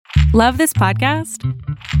Love this podcast?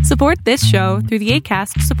 Support this show through the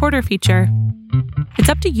Acast supporter feature. It's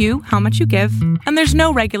up to you how much you give, and there's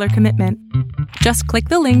no regular commitment. Just click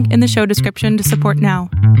the link in the show description to support now.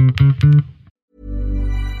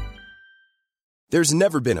 There's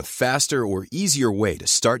never been a faster or easier way to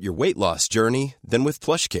start your weight loss journey than with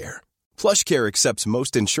PlushCare. PlushCare accepts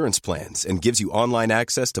most insurance plans and gives you online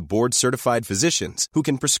access to board-certified physicians who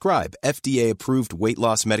can prescribe FDA-approved weight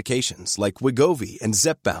loss medications like Wegovy and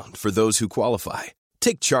Zepbound for those who qualify.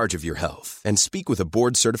 Take charge of your health and speak with a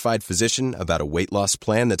board-certified physician about a weight loss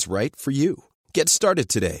plan that's right for you. Get started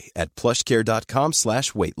today at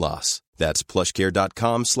plushcare.com/weight loss. That's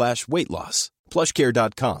plushcare.com/weight loss.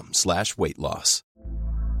 plushcare.com/weight loss.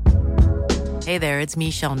 Hey there, it's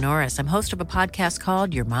Michelle Norris. I'm host of a podcast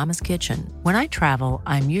called Your Mama's Kitchen. When I travel,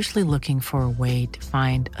 I'm usually looking for a way to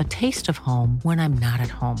find a taste of home when I'm not at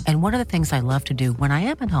home. And one of the things I love to do when I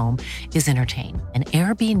am at home is entertain. And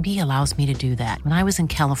Airbnb allows me to do that. When I was in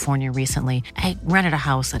California recently, I rented a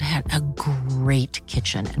house that had a great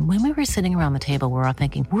kitchen. And when we were sitting around the table, we were all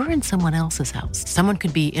thinking, we're in someone else's house. Someone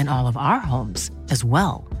could be in all of our homes as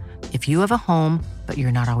well. If you have a home, but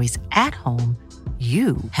you're not always at home,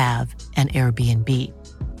 you have an Airbnb.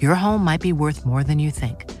 Your home might be worth more than you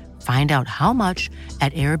think. Find out how much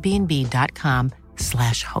at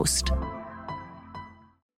airbnb.com/host.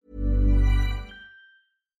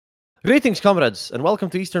 Greetings, comrades, and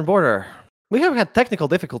welcome to Eastern Border. We have had technical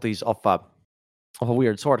difficulties of a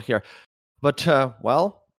weird sort here, but,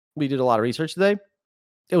 we did a lot of research today.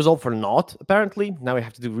 It was all for naught, apparently. Now we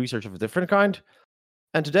have to do research of a different kind.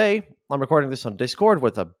 And today, I'm recording this on Discord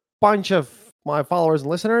with a bunch of my followers and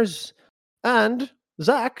listeners, and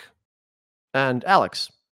Zach and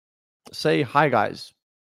Alex. Say hi, guys.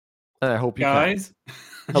 And I hope you guys.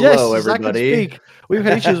 Hello, yes, everybody. We've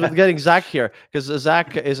had issues with getting Zach here because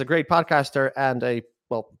Zach is a great podcaster and a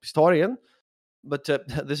historian. But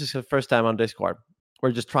this is his first time on Discord.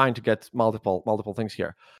 We're just trying to get multiple things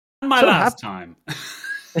here. My last time.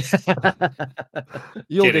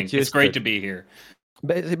 You'll Kidding. get used It's great to be here.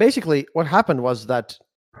 Basically, what happened was that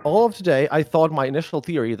all of today, I thought my initial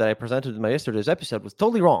theory that I presented in my yesterday's episode was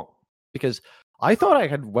totally wrong because I thought I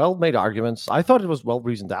had well-made arguments. I thought it was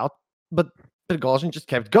well-reasoned out, but Prigozhin just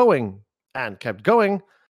kept going, and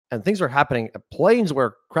things were happening. Planes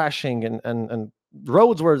were crashing, and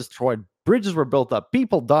roads were destroyed. Bridges were built up.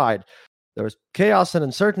 People died. There was chaos and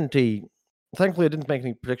uncertainty. Thankfully, I didn't make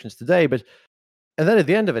any predictions today, and then at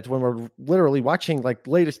the end of it, when we're literally watching like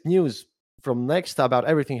latest news from next about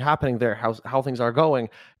everything happening there, how things are going,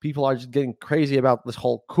 people are just getting crazy about this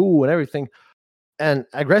whole coup and everything, and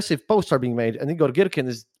aggressive posts are being made. And Igor Girkin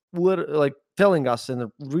is literally like telling us in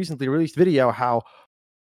a recently released video how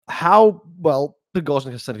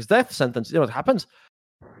Prigozhin has sent his death sentence. You know what happens?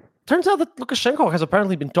 Turns out that Lukashenko has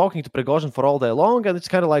apparently been talking to Prigozhin for all day long, and it's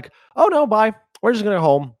kind of like, oh no, bye. We're just gonna go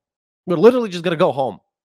home. We're literally just gonna go home.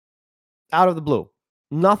 Out of the blue.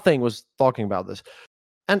 Nothing was talking about this.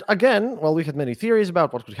 And again, we had many theories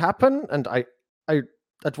about what could happen, and I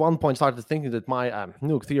at one point started thinking that my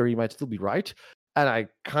nuke theory might still be right, and I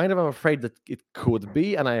kind of am afraid that it could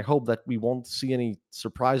be, and I hope that we won't see any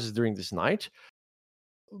surprises during this night.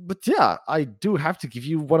 But yeah, I do have to give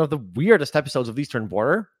you one of the weirdest episodes of Eastern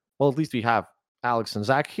Border. Well, at least we have Alex and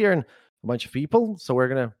Zach here and a bunch of people, so we're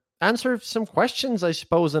going to answer some questions, I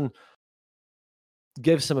suppose, and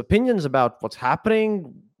give some opinions about what's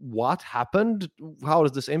happening, what happened, how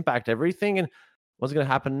does this impact everything, and what's going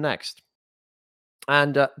to happen next.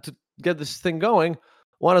 And to get this thing going,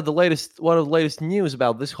 one of the latest news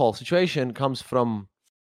about this whole situation comes from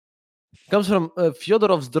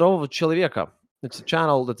Fyodorov Zdrovovo Человека. It's a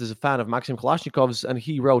channel that is a fan of Maxim Kalashnikov's, and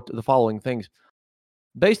he wrote the following things.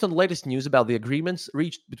 Based on the latest news about the agreements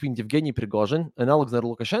reached between Yevgeny Prigozhin and Alexander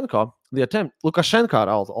Lukashenko,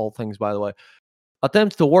 Lukashenko, all things, by the way,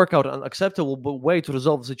 attempt to work out an acceptable way to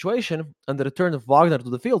resolve the situation and the return of Wagner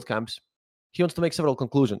to the field camps, he wants to make several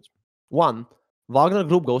conclusions. 1. Wagner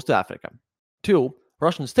Group goes to Africa. 2.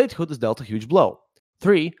 Russian statehood is dealt a huge blow.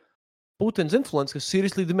 3. Putin's influence has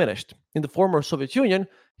seriously diminished. In the former Soviet Union,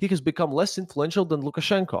 he has become less influential than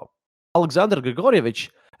Lukashenko. Alexander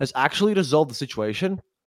Grigorievich has actually resolved the situation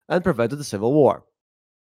and prevented the civil war.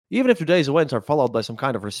 Even if today's events are followed by some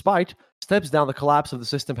kind of respite, steps down the collapse of the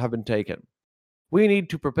system have been taken. We need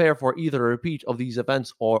to prepare for either a repeat of these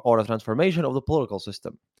events or a transformation of the political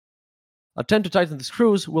system. Attempt to tighten the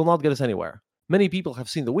screws will not get us anywhere. Many people have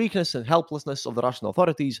seen the weakness and helplessness of the Russian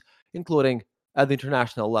authorities, including at the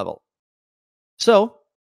international level. So,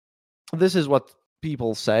 this is what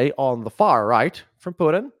people say on the far right from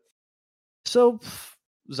Putin. So,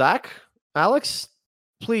 Zach, Alex,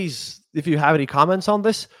 please, if you have any comments on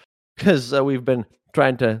this, because we've been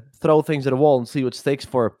trying to throw things at a wall and see what sticks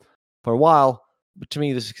for a while. But to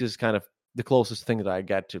me, this is kind of the closest thing that I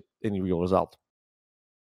get to any real result.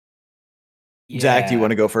 Zach, do you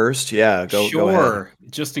want to go first? Yeah, go ahead.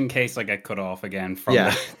 Just in case I get cut off again from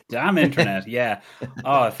the damn internet. Yeah.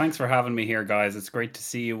 Oh, thanks for having me here, guys. It's great to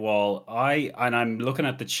see you all. I'm looking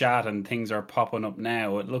at the chat and things are popping up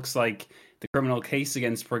now. It looks like the criminal case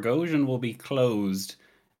against Prigozhin will be closed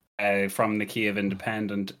from the Kiev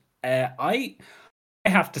Independent. I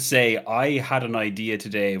have to say, I had an idea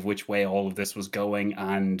today of which way all of this was going,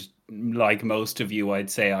 and like most of you, I'd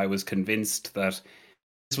say I was convinced that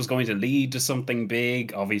this was going to lead to something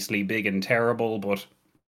big, obviously big and terrible, but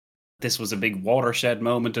this was a big watershed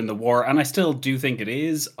moment in the war, and I still do think it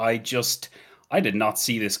is. I did not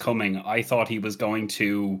see this coming. I thought he was going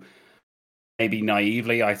to, maybe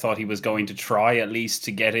naively, I thought he was going to try at least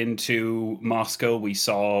to get into Moscow. We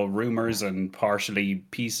saw rumors and partially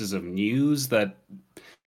pieces of news that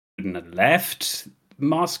Putin had left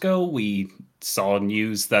Moscow. We saw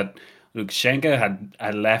news that Lukashenko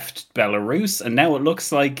had left Belarus, and now it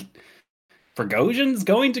looks like Prigozhin's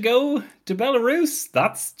going to go to Belarus.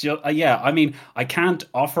 That's just I mean, I can't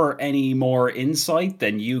offer any more insight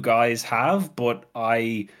than you guys have, but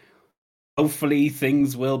hopefully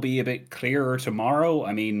things will be a bit clearer tomorrow.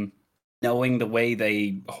 I mean, knowing the way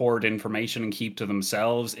they hoard information and keep to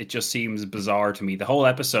themselves, it just seems bizarre to me. The whole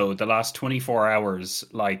episode, the last 24 hours,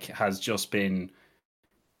 has just been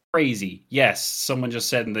crazy. Yes, someone just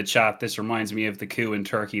said in the chat, this reminds me of the coup in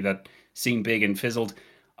Turkey that seemed big and fizzled.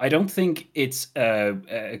 I don't think it's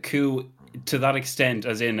a coup to that extent,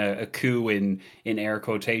 as in a coup in air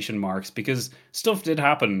quotation marks, because stuff did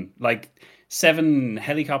happen. Like 7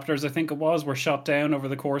 helicopters, I think it was, were shot down over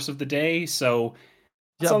the course of the day. So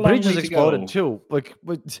yeah, bridges exploded too. Like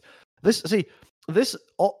this. See, this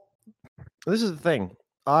is the thing.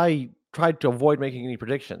 I tried to avoid making any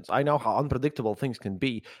predictions. I know how unpredictable things can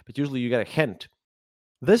be, but usually you get a hint.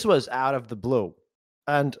 This was out of the blue,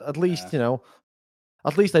 and at least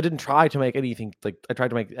I didn't try to make anything like I tried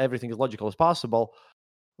to make everything as logical as possible.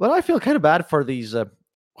 But I feel kind of bad for these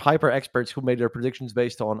hyper experts who made their predictions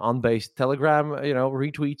based on unbased Telegram,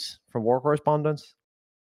 retweets from war correspondents.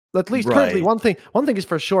 At least currently, one thing is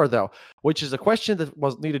for sure though, which is a question that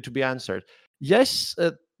was needed to be answered. Yes,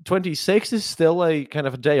 26 is still a kind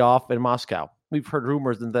of a day off in Moscow. We've heard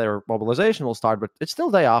rumors that their mobilization will start, but it's still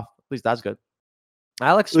day off. At least that's good.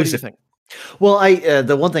 Alex, what do you think? Well,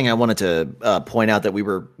 the one thing I wanted to point out that we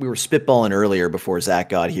were spitballing earlier before Zach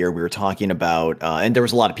got here, we were talking about, and there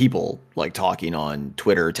was a lot of people talking on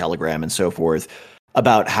Twitter, Telegram, and so forth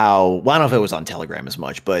about how, well, I don't know if it was on Telegram as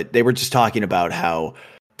much, but they were just talking about how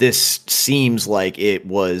this seems like it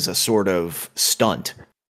was a sort of stunt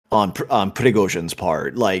on Prigozhin's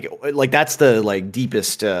part. Like that's the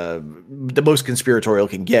deepest, the most conspiratorial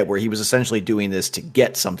can get, where he was essentially doing this to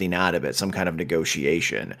get something out of it, some kind of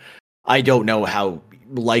negotiation. I don't know how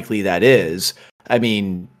likely that is. I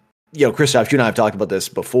mean, Christoph, you and I have talked about this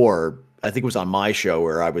before. I think it was on my show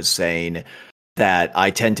where I was saying that I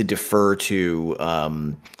tend to defer to,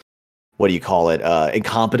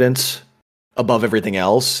 incompetence above everything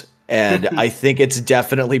else. And I think it's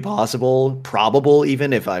definitely possible, probable,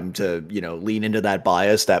 even if I'm to, lean into that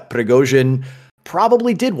bias, that Prigozhin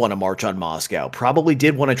probably did want to march on Moscow, probably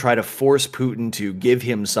did want to try to force Putin to give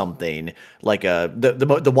him something like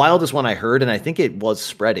the wildest one I heard, and I think it was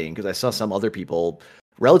spreading because I saw some other people,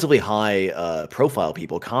 relatively high profile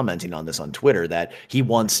people, commenting on this on Twitter, that he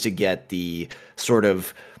wants to get the sort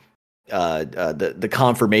of the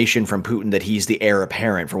confirmation from Putin that he's the heir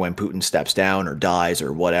apparent for when Putin steps down or dies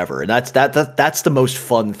or whatever. And that's the most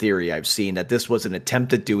fun theory I've seen, that this was an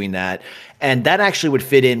attempt at doing that. And that actually would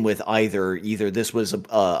fit in with either this was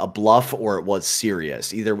a bluff or it was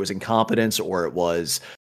serious. Either it was incompetence or it was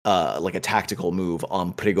a tactical move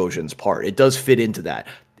on Prigozhin's part. It does fit into that.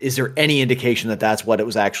 Is there any indication that that's what it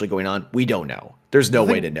was actually going on? We don't know. There's no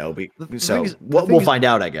way to know. We'll find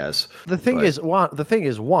out, I guess. The thing is, in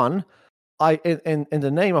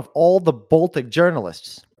the name of all the Baltic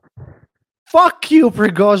journalists, fuck you,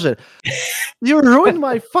 Prigozhin. You ruined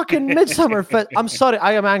my fucking Midsummer Fest. I'm sorry,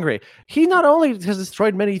 I am angry. He not only has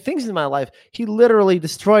destroyed many things in my life, he literally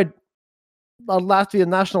destroyed a Latvian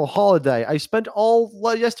national holiday. I spent all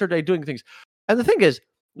yesterday doing things. And the thing is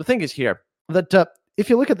here that if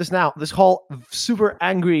you look at this now, this whole super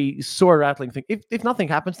angry sword rattling thing, if nothing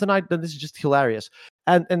happens tonight, then this is just hilarious.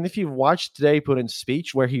 And if you watched today Putin's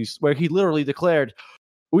speech where he literally declared,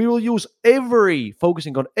 we will use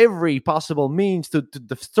focusing on every possible means to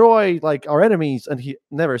destroy our enemies, and he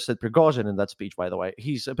never said Prigozhin in that speech, by the way.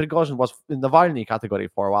 Prigozhin was in the Navalny category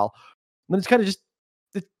for a while. And it's kind of just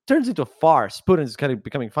it turns into a farce. Putin is kind of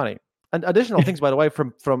becoming funny. And additional things, by the way,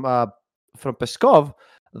 from Peskov,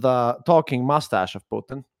 the talking mustache of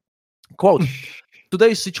Putin. Quote,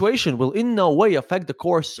 today's situation will in no way affect the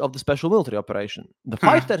course of the special military operation. The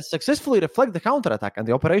fighters successfully reflect the counterattack and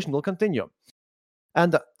the operation will continue.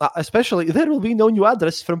 And especially, there will be no new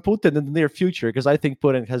address from Putin in the near future because I think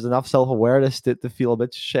Putin has enough self-awareness to feel a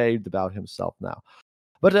bit shamed about himself now.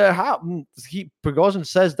 But Prigozhin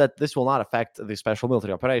says that this will not affect the special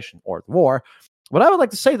military operation or the war. But I would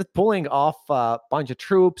like to say that pulling off a bunch of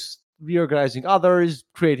troops, reorganizing others,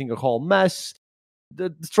 creating a whole mess,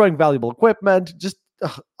 destroying valuable equipment,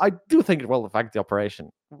 I do think it will affect the operation.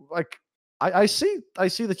 Like I see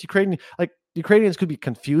that Ukrainians could be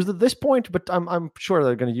confused at this point, but I'm sure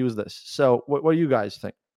they're going to use this. So what do you guys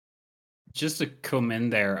think? Just to come in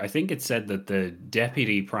there, I think it said that the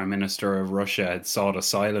deputy prime minister of Russia had sought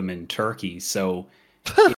asylum in Turkey. So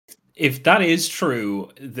if that is true,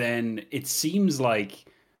 then it seems like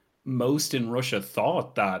most in Russia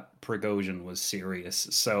thought that Prigozhin was serious.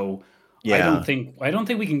 So yeah. I don't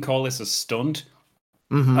think we can call this a stunt.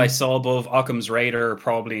 Mm-hmm. I saw above Occam's radar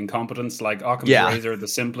probably incompetence, like Occam's razor, the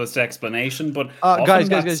simplest explanation. But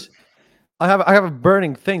guys, I have a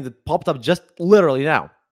burning thing that popped up just literally now.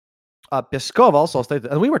 Peskov also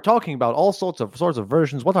stated, and we were talking about all sorts of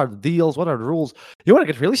versions. What are the deals? What are the rules? You want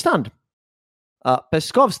to get really stunned?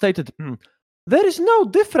 Peskov stated, there is no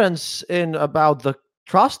difference in about the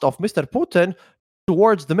trust of Mr. Putin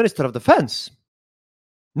towards the Minister of Defense.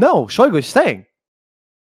 No, Shoigu is staying.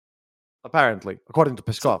 Apparently, according to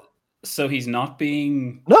Peskov. So he's not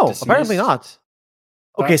being dismissed? Apparently not.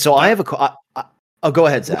 Okay, so I have a go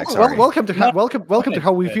ahead, Zach. Sorry. Welcome to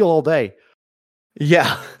how we feel all day.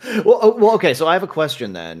 Yeah. Well, okay. So I have a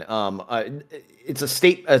question then.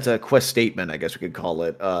 It's a quest statement, I guess we could call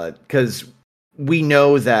it, because we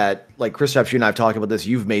know that, like Kristaps, you and I have talked about this.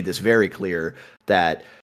 You've made this very clear that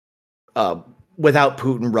without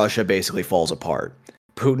Putin, Russia basically falls apart.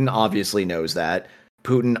 Putin obviously knows that.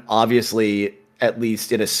 Putin obviously, at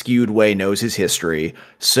least in a skewed way, knows his history.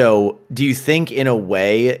 So do you think in a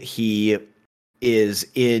way he is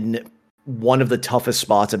in one of the toughest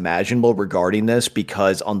spots imaginable regarding this?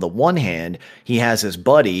 Because on the one hand, he has his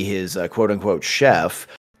buddy, his quote unquote chef,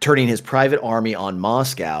 turning his private army on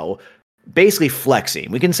Moscow, basically flexing.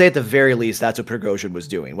 We can say at the very least that's what Prigozhin was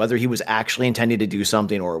doing. Whether he was actually intending to do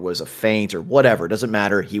something or it was a feint or whatever, doesn't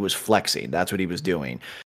matter. He was flexing. That's what he was doing.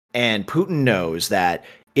 And Putin knows that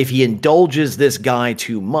if he indulges this guy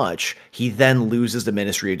too much, he then loses the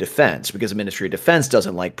Ministry of Defense, because the Ministry of Defense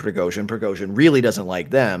doesn't like Prigozhin. Prigozhin really doesn't like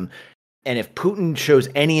them. And if Putin shows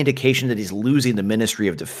any indication that he's losing the Ministry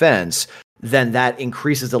of Defense, then that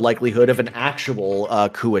increases the likelihood of an actual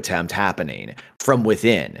coup attempt happening from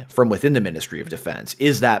within the Ministry of Defense.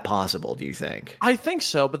 Is that possible, do you think? I think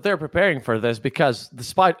so, but they're preparing for this because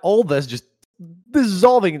despite all this just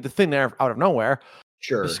dissolving into thin air out of nowhere,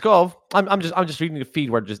 sure. Peskov, I'm just reading the feed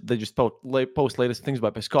where they just post latest things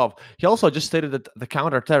about Peskov. He also just stated that the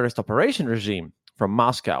counter-terrorist operation regime from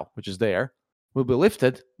Moscow, which is there, will be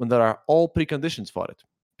lifted when there are all preconditions for it.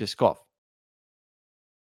 Peskov.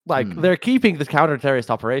 They're keeping the counter-terrorist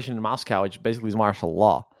operation in Moscow, which basically is martial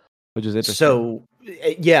law, which is interesting. So,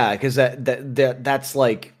 yeah, because that's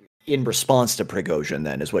like in response to Prigozhin,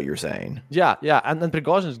 then, is what you're saying. Yeah, and then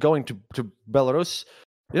Prigozhin is going to Belarus.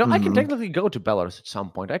 You know, I can technically go to Belarus at some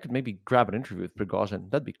point. I could maybe grab an interview with Prigozhin.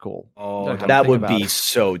 That'd be cool. Oh, that would be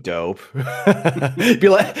so dope. Be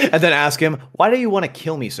like, and then ask him, why do you want to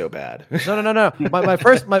kill me so bad? No.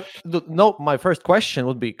 My first question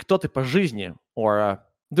would be, кто ты по жизни? Or,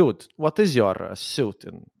 dude, what is your suit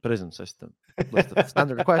in prison system? That's the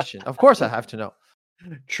standard question. Of course I have to know.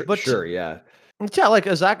 Sure, yeah. Yeah, like,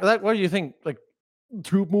 Zach, what do you think? Like,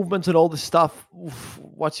 troop movements and all this stuff,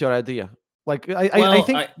 what's your idea? Like, I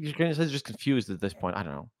think Ukrainians are just confused at this point. I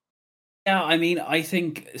don't know. Yeah, I mean, I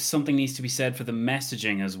think something needs to be said for the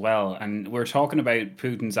messaging as well. And we're talking about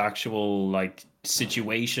Putin's actual,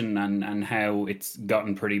 situation and how it's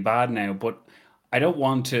gotten pretty bad now. But I don't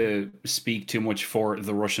want to speak too much for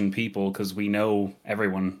the Russian people, because we know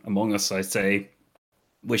everyone among us, I say,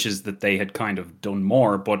 wishes that they had kind of done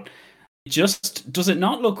more. But just does it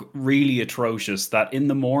not look really atrocious that in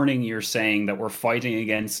the morning you're saying that we're fighting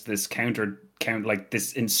against this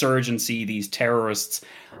this insurgency, these terrorists,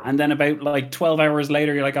 and then about 12 hours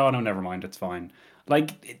later you're like, oh no, never mind, it's fine.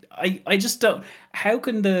 I just don't. How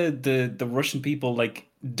can the Russian people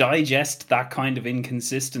digest that kind of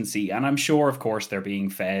inconsistency? And I'm sure, of course, they're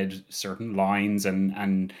being fed certain lines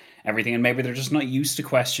and everything, and maybe they're just not used to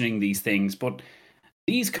questioning these things, but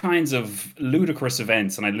these kinds of ludicrous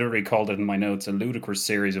events, and I literally called it in my notes a ludicrous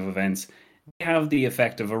series of events, have the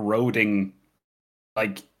effect of eroding,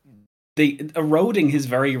 like eroding his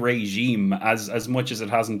very regime as much as it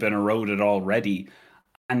hasn't been eroded already.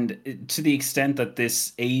 And to the extent that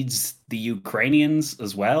this aids the Ukrainians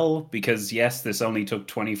as well, because yes, this only took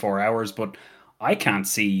 24 hours, but I can't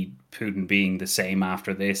see Putin being the same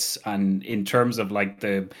after this. And in terms of like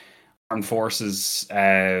the armed forces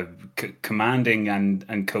commanding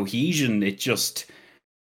and cohesion, it just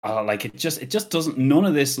it just doesn't. None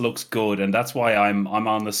of this looks good, and that's why I'm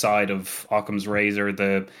on the side of Occam's razor.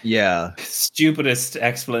 The stupidest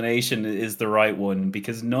explanation is the right one,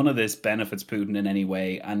 because none of this benefits Putin in any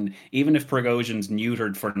way. And even if Prigozhin's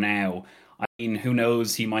neutered for now, I mean, who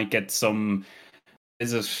knows? He might get some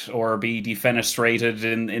visit or be defenestrated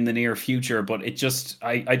in the near future. But it just,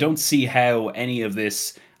 I don't see how any of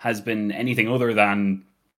this has been anything other than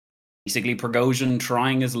basically Prigozhin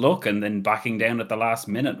trying his luck and then backing down at the last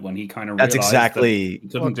minute when he kind of realized exactly that he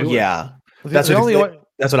couldn't do it. Yeah, that's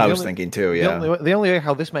what I was thinking too. Yeah, the only way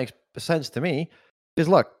how this makes sense to me is,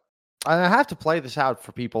 look, I have to play this out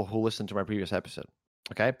for people who listened to my previous episode.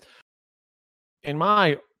 Okay, in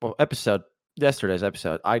my episode, yesterday's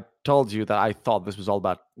episode, I told you that I thought this was all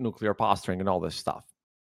about nuclear posturing and all this stuff,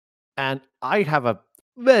 and I have a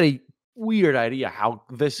very weird idea how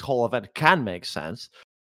this whole event can make sense.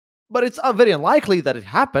 But it's very unlikely that it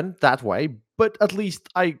happened that way, but at least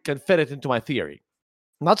I can fit it into my theory.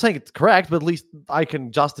 I'm not saying it's correct, but at least I can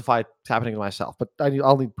justify it happening to myself. But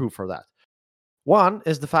I'll need proof for that. One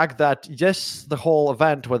is the fact that, yes, the whole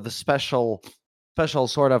event with the special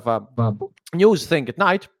sort of news thing at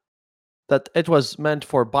night, that it was meant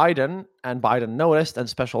for Biden, and Biden noticed, and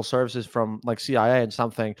special services from like CIA and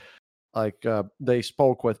something, like they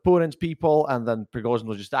spoke with Putin's people, and then Prigozhin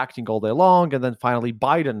was just acting all day long, and then finally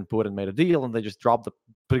Biden and Putin made a deal, and they just dropped the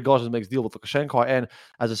Prigozhin makes deal with Lukashenko, and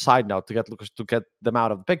as a side note, to get them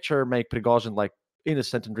out of the picture, make Prigozhin like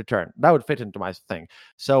innocent in return. That would fit into my thing.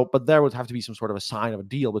 So, but there would have to be some sort of a sign of a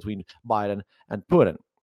deal between Biden and Putin.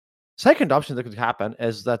 Second option that could happen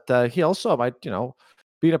is that he also might,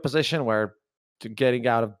 be in a position where getting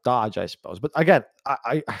out of Dodge, I suppose. But again,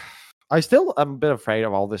 I still am a bit afraid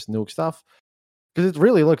of all this nuke stuff, because it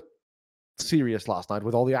really looked serious last night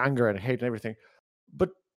with all the anger and hate and everything. But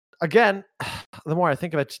again, the more I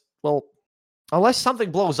think of it, well, unless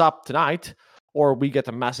something blows up tonight or we get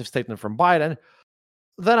a massive statement from Biden,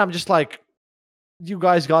 then I'm just like, you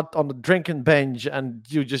guys got on the drinking binge and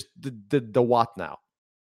you just did the what now?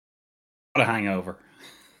 What a hangover.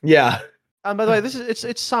 Yeah. And by the way,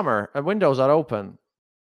 it's summer and windows are open.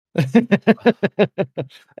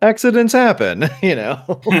 Accidents happen,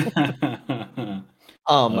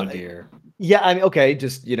 Oh dear. Yeah, I mean, okay,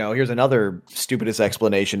 just here's another stupidest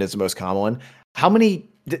explanation. It's the most common one. How many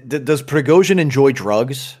does Prigozhin enjoy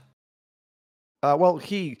drugs? Well,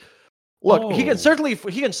 he can certainly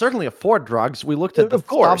afford drugs. We looked at the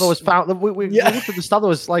stuff that was found. We looked at the stuff that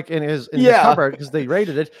was like in his cupboard, because they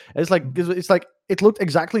raided it. It's like it looked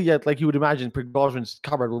exactly like you would imagine Prigozhin's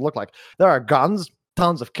cupboard would look like. There are guns,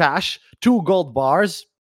 tons of cash, 2 gold bars,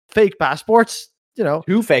 fake passports.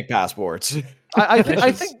 2 fake passports.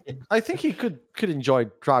 I think he could enjoy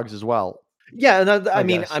drugs as well. Yeah, and I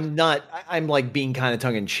mean, I'm like being kind of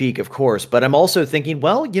tongue in cheek, of course, but I'm also thinking,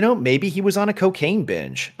 well, maybe he was on a cocaine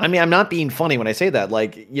binge. I mean, I'm not being funny when I say that.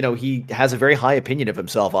 Like, he has a very high opinion of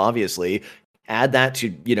himself, obviously. Add that to,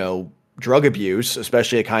 drug abuse,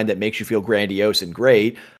 especially a kind that makes you feel grandiose and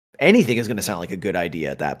great. Anything is going to sound like a good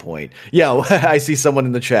idea at that point. Yeah, I see someone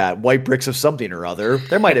in the chat, white bricks of something or other.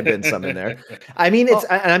 There might have been some in there. I mean,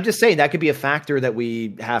 and I'm just saying that could be a factor that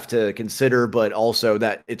we have to consider, but also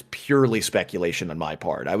that it's purely speculation on my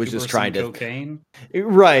part. I was just trying to cocaine.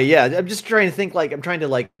 Right. Yeah. I'm just trying to think I'm trying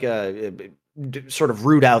to sort of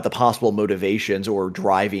root out the possible motivations or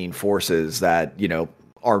driving forces that,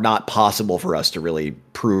 are not possible for us to really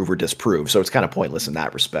prove or disprove. So it's kind of pointless in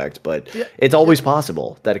that respect, but it's always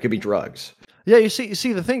possible that it could be drugs. Yeah, you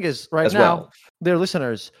see, the thing is, right now, dear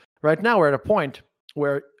listeners, right now we're at a point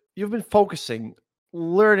where you've been focusing,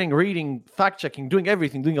 learning, reading, fact-checking, doing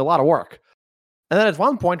everything, doing a lot of work. And then at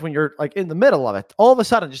one point when you're like in the middle of it, all of a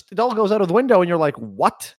sudden it all goes out of the window and you're like,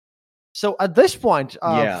 what? So at this point,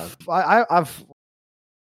 I've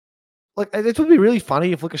like, it would be really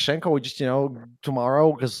funny if Lukashenko would just,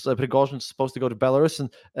 tomorrow, because Prigozhin's supposed to go to Belarus,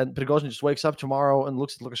 and Prigozhin just wakes up tomorrow and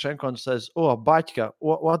looks at Lukashenko and says, "Oh, Batyka,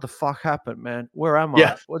 what the fuck happened, man? Where am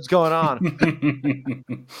I? What's going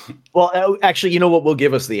on?" Well, actually, you know what will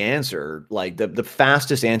give us the answer? Like, the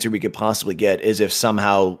fastest answer we could possibly get is if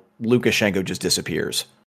somehow Lukashenko just disappears.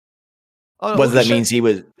 Whether that means he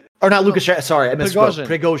was... Or not Lukashenko. Sorry, I misspoke.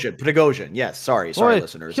 Prigozhin. Prigozhin. Yes, sorry,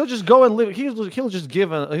 listeners. He'll just go and live. He'll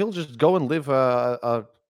just go and live a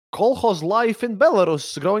kolkhoz life in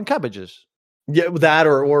Belarus, growing cabbages. Yeah, that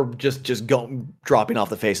or just dropping off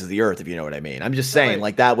the face of the earth, if you know what I mean. I'm just saying,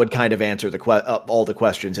 like that would kind of answer all the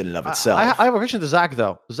questions in and of itself. I have a question to Zach,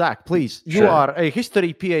 though. Zach, please, you are a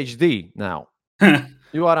history PhD now.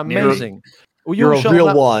 You are amazing. You're a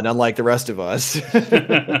real one, unlike the rest of us.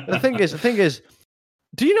 The thing is,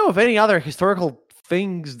 do you know of any other historical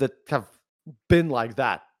things that have been like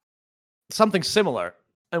that? Something similar,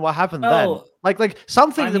 and what happened then? Like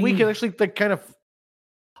something that we can actually kind of.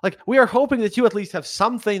 Like, we are hoping that you at least have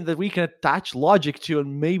something that we can attach logic to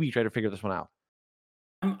and maybe try to figure this one out.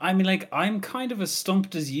 I mean, like, I'm kind of as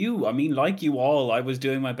stumped as you. I mean, like you all, I was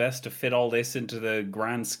doing my best to fit all this into the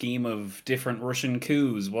grand scheme of different Russian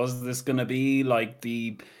coups. Was this going to be like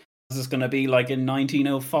in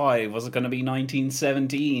 1905? Was it going to be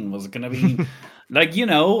 1917? Was it going to be... Like,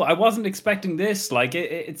 I wasn't expecting this. Like,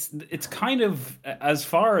 it's kind of, as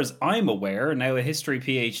far as I'm aware, now a history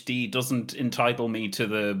PhD doesn't entitle me to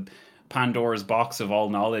the Pandora's box of all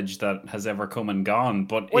knowledge that has ever come and gone.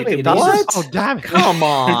 But what? Oh, damn it. Come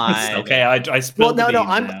on. Okay, I spilled the beans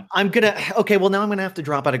now. I'm gonna have to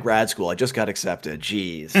drop out of grad school. I just got accepted.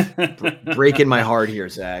 Jeez. Breaking my heart here,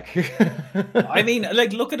 Zach. I mean,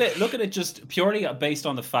 like, look at it just purely based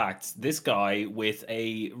on the facts. This guy with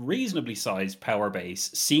a reasonably sized power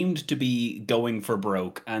base seemed to be going for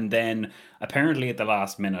broke, and then apparently at the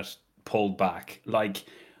last minute pulled back. Like,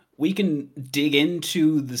 we can dig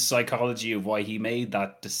into the psychology of why he made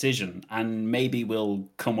that decision, and maybe we'll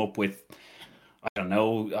come up with, I don't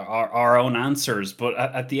know, our own answers. But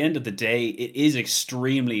at the end of the day, it is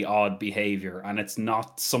extremely odd behavior, and it's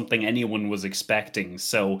not something anyone was expecting.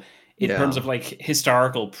 So in terms of like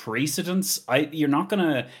historical precedents, you're not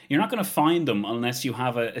gonna find them unless you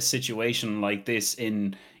have a situation like this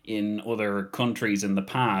in other countries in the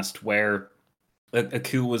past where a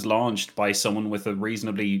coup was launched by someone with a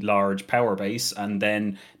reasonably large power base, and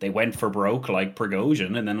then they went for broke like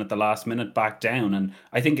Prigozhin, and then at the last minute backed down. And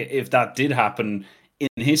I think if that did happen in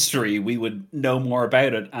history, we would know more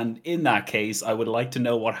about it. And in that case, I would like to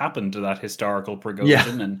know what happened to that historical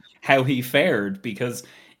Prigozhin and how he fared, because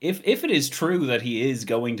if it is true that he is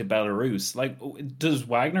going to Belarus, like, does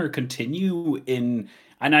Wagner continue in...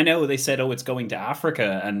 And I know they said, it's going to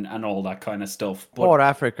Africa and all that kind of stuff. But or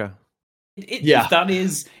Africa. If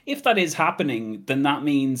that is happening, then that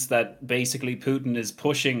means that basically Putin is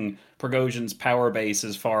pushing Prigozhin's power base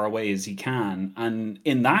as far away as he can. And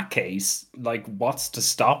in that case, like, what's to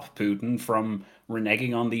stop Putin from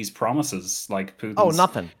reneging on these promises? Like, Putin's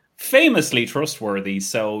nothing. Famously trustworthy.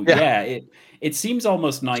 So it seems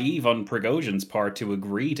almost naive on Prigozhin's part to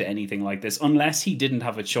agree to anything like this, unless he didn't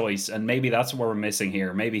have a choice. And maybe that's what we're missing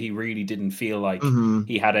here. Maybe he really didn't feel like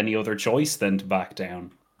he had any other choice than to back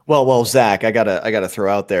down. Well, Zach, I gotta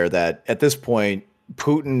throw out there that at this point,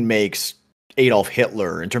 Putin makes Adolf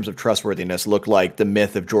Hitler, in terms of trustworthiness, look like the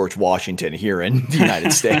myth of George Washington here in the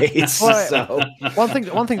United States. So one thing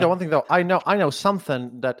though, I know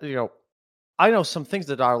something that, I know some things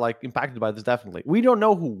that are like impacted by this. Definitely, we don't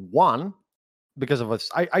know who won because of this.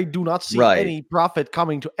 I do not see any profit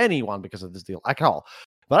coming to anyone because of this deal at all.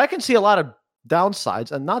 But I can see a lot of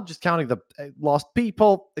downsides, and not just counting the lost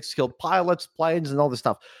people, skilled pilots, planes, and all this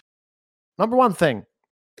stuff. Number one thing,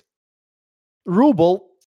 ruble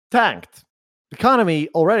tanked. Economy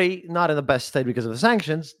already not in the best state because of the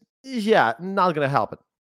sanctions. Not going to help it.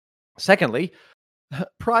 Secondly,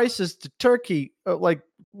 prices to Turkey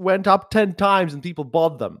went up 10 times and people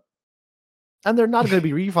bought them. And they're not going to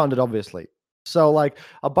be refunded, obviously. So like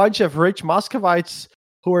a bunch of rich Muscovites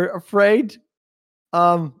who are afraid,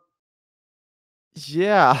 I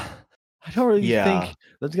don't really think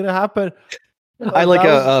that's going to happen. I like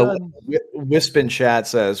a Wisp in chat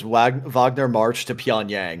says Wagner marched to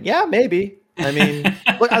Pyongyang. Yeah, maybe. I mean,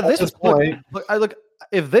 look at this point. Look,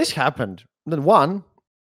 if this happened, then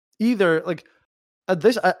either like at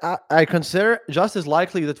this, I consider just as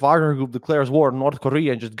likely that Wagner Group declares war on North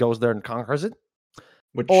Korea and just goes there and conquers it.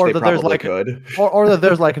 Which or that there's could. or that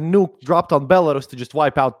there's like a nuke dropped on Belarus to just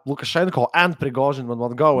wipe out Lukashenko and Prigozhin in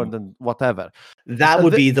one go, and then whatever. That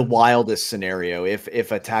would be the wildest scenario if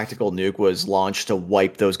a tactical nuke was launched to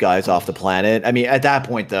wipe those guys off the planet. I mean, at that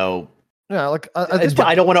point, though,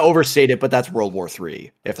 I don't want to overstate it, but that's World War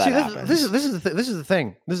III. If that happens, this is the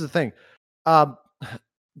thing.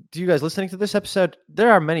 Do you guys listening to this episode?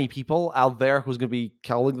 There are many people out there who's going to be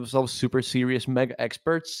calling themselves super serious mega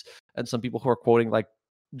experts, and some people who are quoting like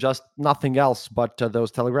just nothing else but those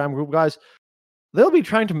Telegram group guys. They'll be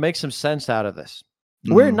trying to make some sense out of this.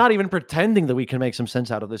 We're not even pretending that we can make some sense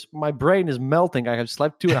out of this. My brain is melting. I have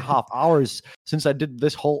slept 2.5 hours since I did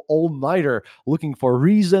this whole all-nighter looking for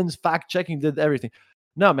reasons, fact-checking, did everything.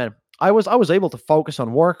 No, man, I was able to focus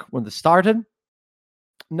on work when this started.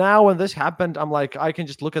 Now, when this happened, I'm like, I can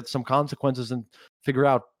just look at some consequences and figure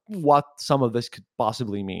out what some of this could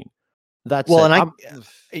possibly mean. That's well, it.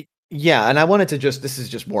 and yeah, and I wanted to this is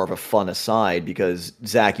just more of a fun aside because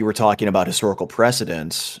Zach, you were talking about historical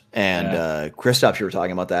precedents, and Christoph, you were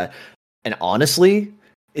talking about that. And honestly,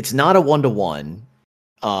 it's not a 1-to-1,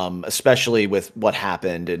 especially with what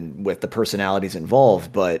happened and with the personalities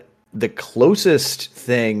involved. But the closest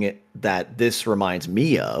thing that this reminds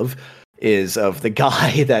me of is of the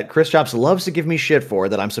guy that Christoph loves to give me shit for,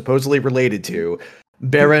 that I'm supposedly related to,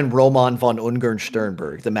 Baron Roman von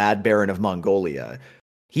Ungern-Sternberg, the Mad Baron of Mongolia.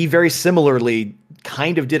 He very similarly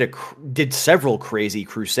kind of did several crazy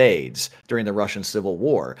crusades during the Russian Civil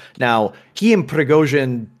War. Now, he and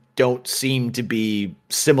Prigozhin don't seem to be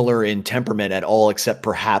similar in temperament at all, except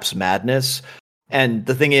perhaps madness. And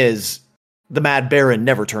the thing is, the Mad Baron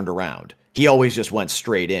never turned around. He always just went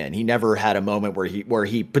straight in. He never had a moment where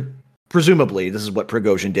he presumably, this is what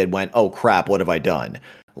Prigozhin did, went, oh crap, what have I done?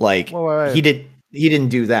 Like, he didn't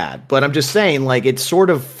do that. But I'm just saying, like, it sort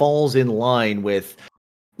of falls in line with,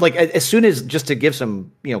 like, as soon as, just to give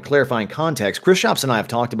some, clarifying context, Chris Shops and I have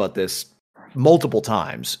talked about this multiple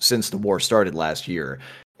times since the war started last year.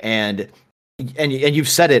 And you've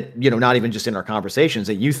said it, not even just in our conversations,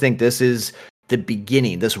 that you think this is the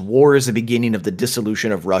beginning. This war is the beginning of the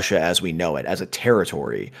dissolution of Russia as we know it, as a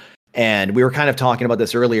territory. And we were kind of talking about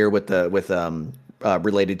this earlier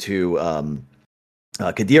related to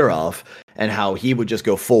Kadyrov, and how he would just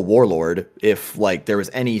go full warlord if, like, there was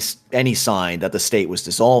any sign that the state was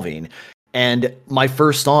dissolving. And my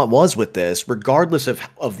first thought was, with this, regardless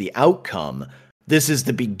of the outcome, this is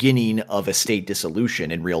the beginning of a state dissolution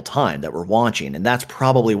in real time that we're watching. And that's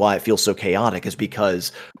probably why it feels so chaotic, is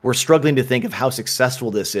because we're struggling to think of how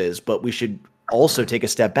successful this is, but we should also take a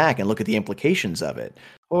step back and look at the implications of it.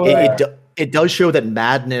 It does show that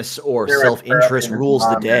madness or self-interest rules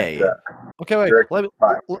the day. Okay, wait.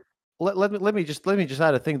 Let me just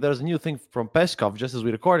add a thing. There's a new thing from Peskov just as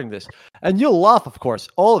we're recording this, and you'll laugh, of course.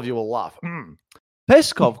 All of you will laugh.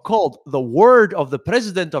 Peskov called the word of the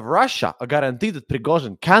president of Russia a guarantee that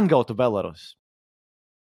Prigozhin can go to Belarus.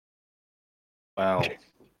 Wow.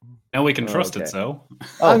 Now we can trust it, so.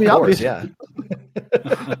 I mean, of course, yeah.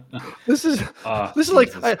 This is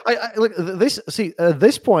like I look this. See, at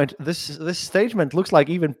this point, this statement looks like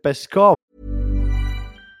even Peskov.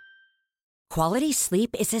 Quality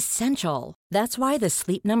sleep is essential. That's why the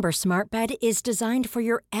Sleep Number Smart Bed is designed for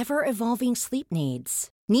your ever-evolving sleep needs.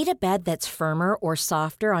 Need a bed that's firmer or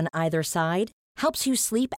softer on either side? Helps you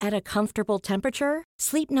sleep at a comfortable temperature?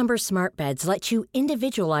 Sleep Number Smart Beds let you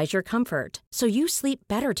individualize your comfort, so you sleep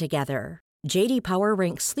better together. J.D. Power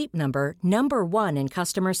ranks Sleep Number number 1 in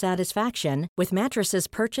customer satisfaction with mattresses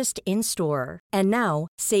purchased in-store. And now,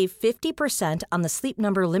 save 50% on the Sleep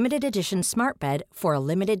Number Limited Edition Smart Bed for a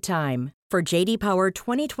limited time. For J.D. Power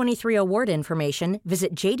 2023 award information,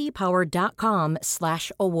 visit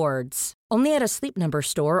jdpower.com/awards. Only at a Sleep Number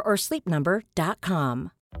store or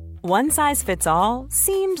sleepnumber.com. One size fits all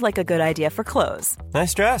seemed like a good idea for clothes.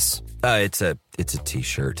 Nice dress. It's a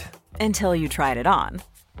t-shirt. Until you tried it on.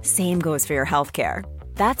 Same goes for your healthcare.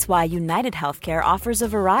 That's why United Healthcare offers a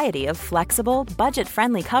variety of flexible,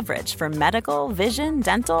 budget-friendly coverage for medical, vision,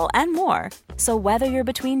 dental, and more. So whether you're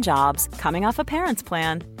between jobs, coming off a parent's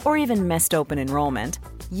plan, or even missed open enrollment,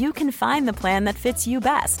 you can find the plan that fits you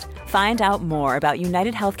best. Find out more about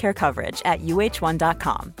United Healthcare coverage at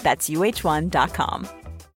uh1.com. That's uh1.com.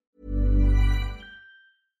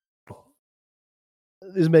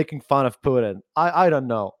 Is making fun of Putin. I don't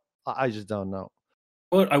know. I just don't know.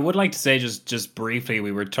 Well, I would like to say just briefly,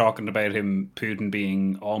 we were talking about Putin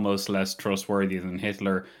being almost less trustworthy than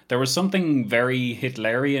Hitler. There was something very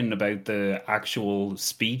Hitlerian about the actual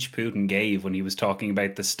speech Putin gave when he was talking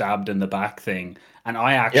about the stabbed in the back thing. And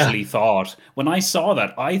I actually thought, when I saw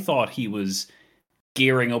that, I thought he was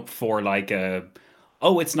gearing up for like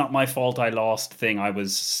it's not my fault I lost thing. I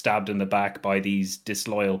was stabbed in the back by these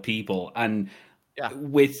disloyal people. And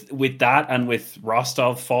with that, and with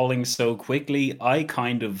Rostov falling so quickly, I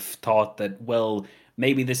kind of thought that, well,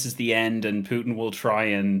 maybe this is the end and Putin will try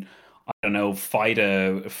and, I don't know, fight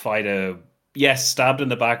a yes, stabbed in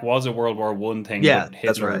the back was a World War I thing. Yeah, but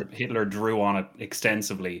that's right. Hitler drew on it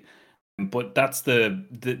extensively. But that's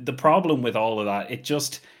the problem with all of that. It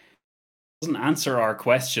just doesn't answer our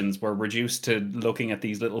questions. We're reduced to looking at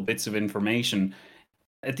these little bits of information.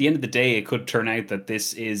 At the end of the day, it could turn out that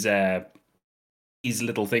this is these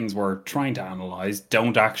little things we're trying to analyze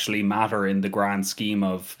don't actually matter in the grand scheme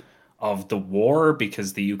of the war,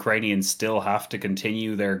 because the Ukrainians still have to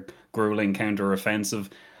continue their grueling counteroffensive.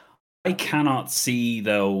 I cannot see,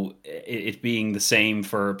 though, it being the same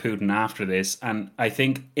for Putin after this. And I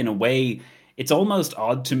think, in a way, it's almost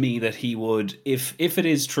odd to me that he would, if it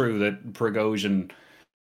is true that Prigozhin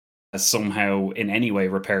has somehow in any way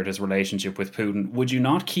repaired his relationship with Putin, would you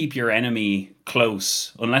not keep your enemy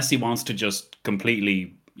close unless he wants to just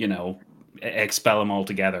completely, expel him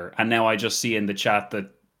altogether? And now I just see in the chat that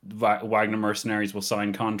Wagner mercenaries will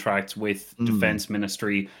sign contracts with Defense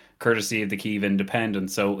Ministry courtesy of the Kyiv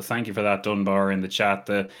Independent. So thank you for that, Dunbar, in the chat.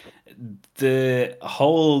 The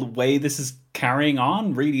whole way this is carrying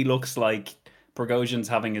on really looks like Prigozhin's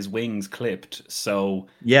having his wings clipped. So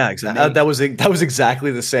yeah, exactly. That was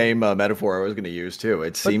exactly the same metaphor I was going to use too.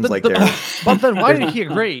 It seems like they're. But then why did he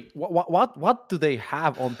agree? What do they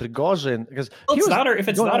have on Prigozhin? Because it's that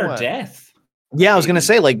or death. Yeah, I was going to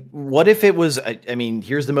say, like, what if it was, I mean,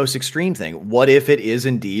 here's the most extreme thing. What if it is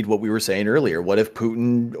indeed what we were saying earlier? What if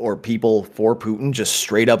Putin or people for Putin just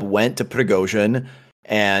straight up went to Prigozhin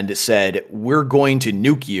and said, we're going to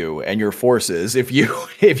nuke you and your forces if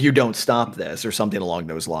you don't stop this, or something along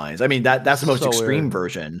those lines? I mean, that's the most extreme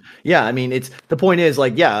version. Yeah, I mean, the point is,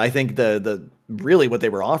 like, yeah, I think the really what they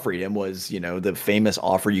were offering him was, the famous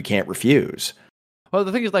offer you can't refuse. Well,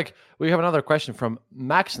 the thing is, like, we have another question from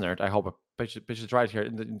Maxnerd. I hope I pitched it right here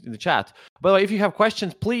in the chat. By the way, if you have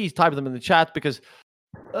questions, please type them in the chat, because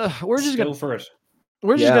we're just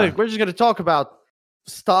gonna talk about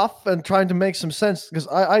stuff and trying to make some sense, because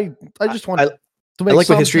I just want to make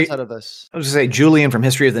some sense out of this. I was going to say, Julian from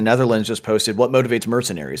History of the Netherlands just posted, what motivates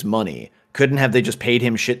mercenaries? Money. Couldn't have they just paid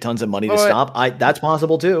him shit tons of money to stop? That's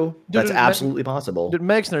possible too. That's absolutely possible.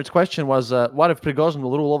 Maxnerd's question was, what if Prigozhin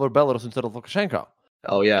will rule over Belarus instead of Lukashenko?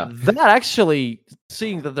 Oh, yeah. That actually,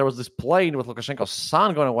 seeing that there was this plane with Lukashenko's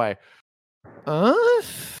son going away,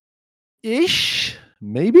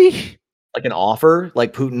 maybe? Like an offer?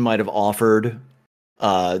 Like Putin might have offered,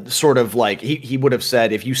 sort of like, he would have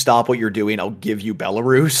said, if you stop what you're doing, I'll give you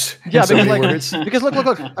Belarus. Yeah, because look,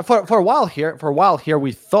 for a while here,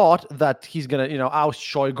 we thought that he's going to, oust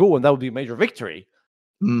Shoigu, and that would be a major victory.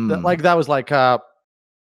 That was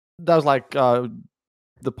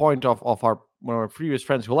the point of one of our previous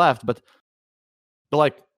friends who left, but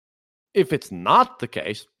like, if it's not the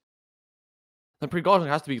case, then Prigozhin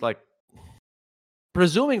has to be, like,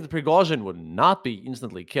 presuming that Prigozhin would not be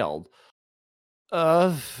instantly killed.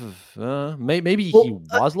 Maybe he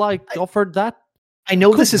was offered that. I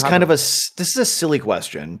know this is kind of a silly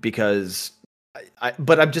question, because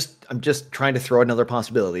but I'm just trying to throw another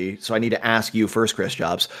possibility. So I need to ask you first, Chris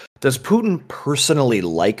Jobs. Does Putin personally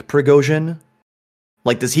like Prigozhin?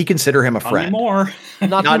 Like, does he consider him a friend?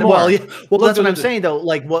 Not anymore. Well, that's what I'm saying, though.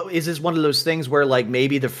 Like, what is this one of those things where, like,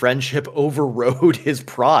 maybe the friendship overrode his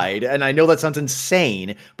pride? And I know that sounds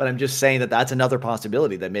insane, but I'm just saying that that's another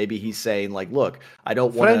possibility, that maybe he's saying, like, look, I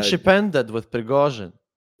don't want to... Friendship ended with Prigozhin.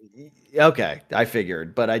 Okay, I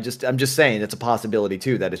figured, but I'm just saying it's a possibility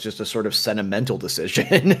too, that it's just a sort of sentimental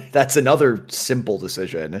decision. That's another simple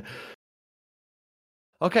decision.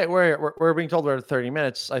 Okay, we're being told we're at 30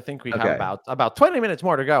 minutes. I think we have about 20 minutes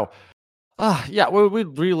more to go. Yeah,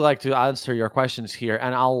 we'd really like to answer your questions here,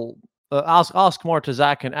 and I'll ask more to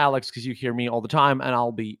Zach and Alex, because you hear me all the time, and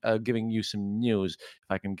I'll be giving you some news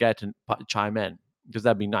if I can get and chime in, because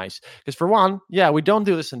that'd be nice. Because for one, yeah, we don't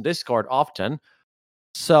do this in Discord often,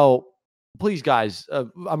 so please, guys,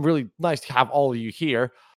 I'm really nice to have all of you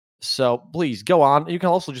here. So please go on. You can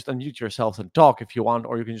also just unmute yourselves and talk if you want,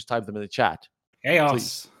 or you can just type them in the chat.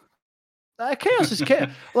 Chaos. Chaos is chaos.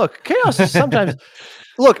 Look, chaos is sometimes.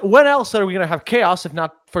 Look, when else are we going to have chaos if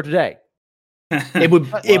not for today? It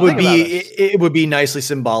would be nicely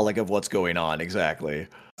symbolic of what's going on. Exactly.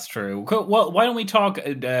 That's true. Well, why don't we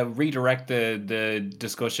redirect the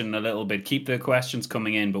discussion a little bit? Keep the questions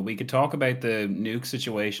coming in, but we could talk about the nuke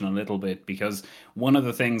situation a little bit, because one of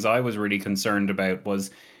the things I was really concerned about was,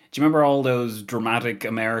 do you remember all those dramatic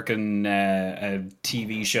American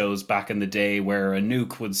TV shows back in the day where a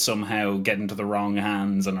nuke would somehow get into the wrong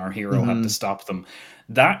hands and our hero had to stop them?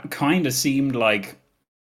 That kind of seemed like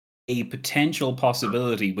a potential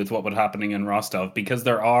possibility with what was happening in Rostov, because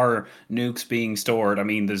there are nukes being stored. I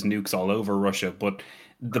mean, there's nukes all over Russia, but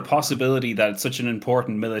the possibility that such an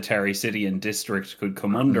important military city and district could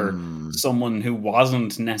come under someone who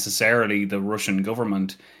wasn't necessarily the Russian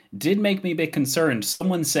government did make me a bit concerned.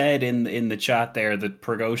 Someone said in the chat there that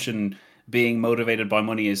Prigozhin being motivated by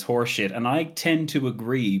money is horseshit. And I tend to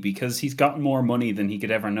agree, because he's got more money than he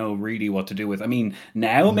could ever know really what to do with. I mean,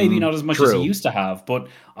 now maybe not as much as he used to have, but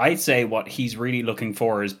I'd say what he's really looking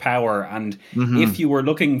for is power. And if you were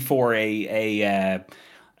looking for a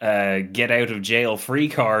get out of jail free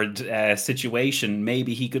card situation,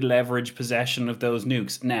 maybe he could leverage possession of those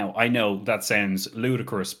nukes. Now, I know that sounds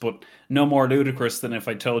ludicrous, but no more ludicrous than if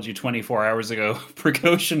I told you 24 hours ago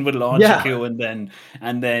Prigozhin would launch a coup and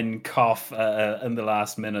then cough in the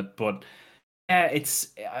last minute. But yeah,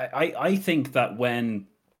 I think that when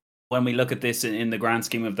we look at this in the grand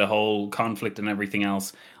scheme of the whole conflict and everything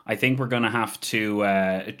else, I think we're going to have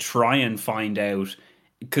to try and find out,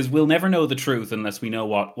 because we'll never know the truth unless we know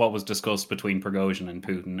what was discussed between Prigozhin and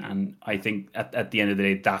Putin. And I think at the end of the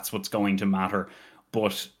day, that's what's going to matter.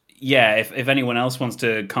 But yeah, if anyone else wants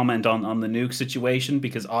to comment on the nuke situation,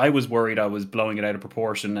 because I was worried I was blowing it out of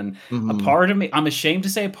proportion. And a part of me, I'm ashamed to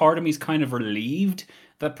say, a part of me is kind of relieved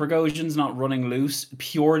that Prigozhin's not running loose,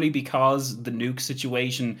 purely because the nuke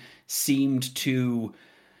situation seemed to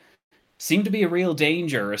be a real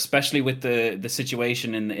danger, especially with the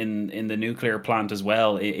situation in the nuclear plant as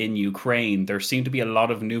well in Ukraine. There seemed to be a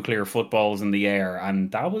lot of nuclear footballs in the air,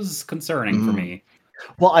 and that was concerning for me.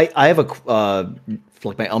 Well, I have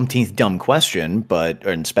like my umpteenth dumb question,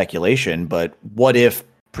 and speculation, but what if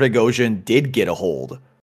Prigozhin did get a hold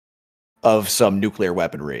of some nuclear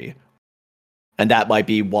weaponry? And that might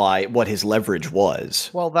be what his leverage was.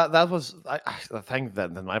 Well, that was, I think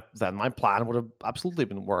that then my plan would have absolutely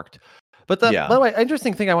been worked. But by the way,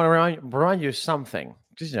 interesting thing, I want to remind you something,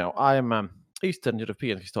 because I am an Eastern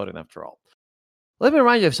European historian after all. Let me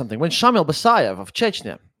remind you of something. When Shamil Basayev of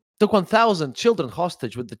Chechnya took 1,000 children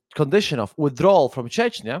hostage with the condition of withdrawal from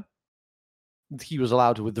Chechnya, he was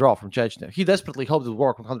allowed to withdraw from Chechnya. He desperately hoped it would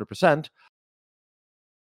work 100%.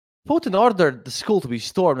 Putin ordered the school to be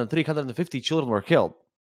stormed, and 350 children were killed.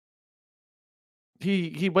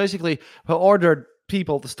 He basically ordered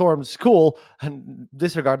people to storm the school and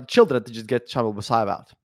disregard the children to just get Shamil Basayev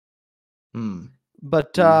out.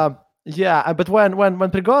 But but when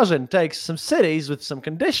Prigozhin takes some cities with some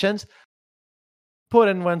conditions,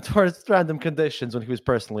 Putin went towards random conditions when he was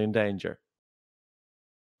personally in danger.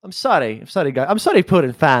 I'm sorry, guys. I'm sorry,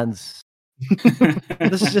 Putin fans.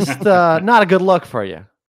 This is just not a good look for you.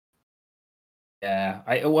 Yeah,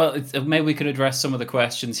 maybe we could address some of the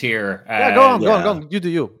questions here. Go on. You do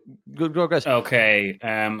you. Good, go, guys. Okay,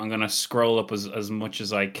 I'm going to scroll up as much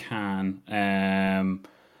as I can.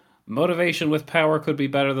 Motivation with power could be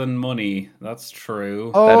better than money. That's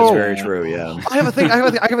true. Oh, that is very true, yeah. I have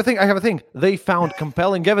a thing. They found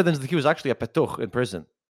compelling evidence that he was actually a petuch in prison.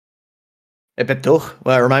 A petuch?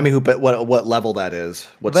 Well, remind me what level that is.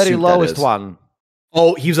 What the very lowest one.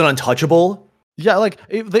 Oh, he was an untouchable? Yeah, like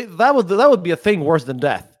that would be a thing worse than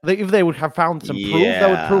death. If they would have found some proof that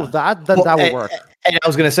would prove that, then that would work. And I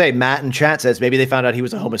was going to say, Matt in chat says maybe they found out he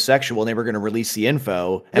was a homosexual and they were going to release the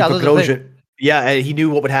info. And Prigozhin, he knew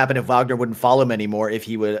what would happen if Wagner wouldn't follow him anymore if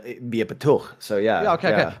he would be a petuch. So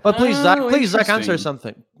okay. But please, Zach, answer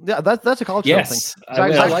something. Yeah, that's a cultural thing. Zach,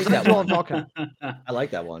 I like that one. I like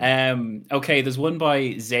that one. Okay, there's one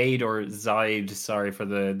by Zaid or Zaid. Sorry for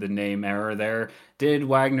the name error there. Did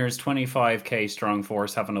Wagner's 25k strong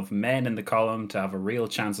force have enough men in the column to have a real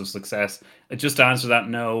chance of success? Just to answer that,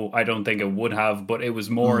 no, I don't think it would have, but it was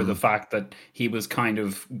more the fact that he was kind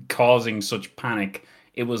of causing such panic.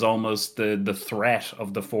 It was almost the threat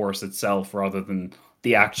of the force itself rather than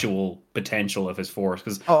the actual potential of his force.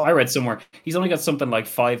 Because I read somewhere he's only got something like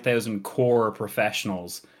 5,000 core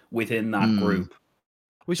professionals within that group.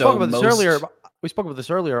 We spoke about this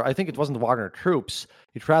earlier. I think it wasn't Wagner troops.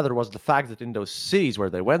 It rather was the fact that in those cities where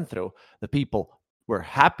they went through, the people were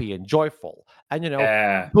happy and joyful. And,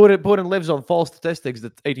 Putin lives on false statistics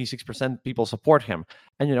that 86% people support him.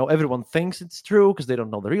 And, everyone thinks it's true because they don't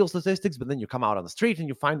know the real statistics. But then you come out on the street and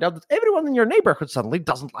you find out that everyone in your neighborhood suddenly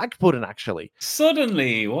doesn't like Putin, actually.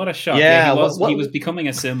 Suddenly, what a shock. Yeah, he was becoming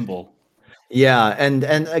a symbol. Yeah, and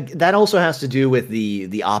that also has to do with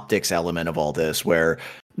the optics element of all this, where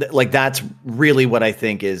that's really what I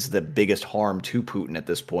think is the biggest harm to Putin at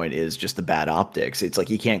this point is just the bad optics. It's like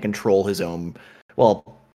he can't control his own.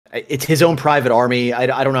 Well, it's his own private army.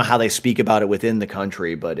 I don't know how they speak about it within the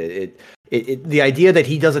country, but the idea that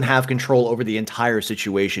he doesn't have control over the entire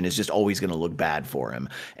situation is just always going to look bad for him.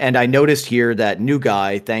 And I noticed here that new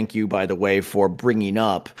guy. Thank you, by the way, for bringing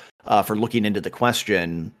up. For looking into the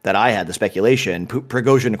question that I had, the speculation,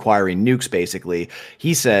 Prigozhin acquiring nukes, basically.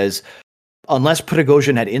 He says, unless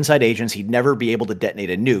Prigozhin had inside agents, he'd never be able to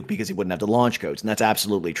detonate a nuke because he wouldn't have the launch codes. And that's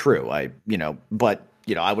absolutely true. But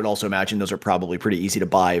I would also imagine those are probably pretty easy to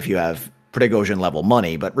buy if you have Prigozhin level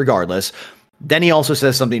money, but regardless. Then he also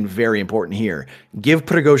says something very important here. Give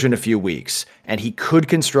Prigozhin a few weeks, and he could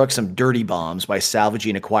construct some dirty bombs by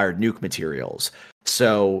salvaging acquired nuke materials.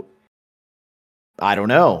 So, I don't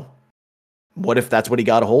know. What if that's what he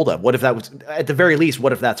got a hold of? What if that was, at the very least,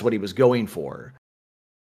 what if that's what he was going for?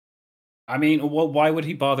 I mean, well, why would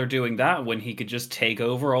he bother doing that when he could just take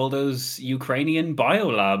over all those Ukrainian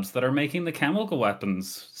biolabs that are making the chemical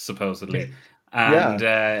weapons, supposedly,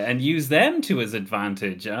 and use them to his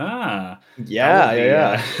advantage? Yeah.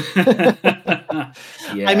 Yeah.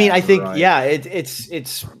 I mean, I think,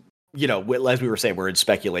 it's you know, as we were saying, we're in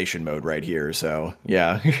speculation mode right here. So,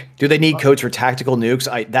 yeah. Do they need codes for tactical nukes?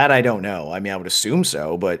 I don't know. I mean, I would assume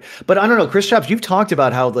so, but I don't know. Chris Chops, you've talked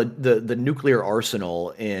about how the nuclear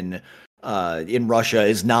arsenal in Russia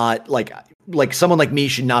is not like someone like me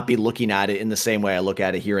should not be looking at it in the same way I look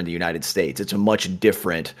at it here in the United States. It's a much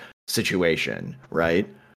different situation, right?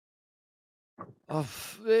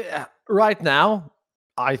 Right now,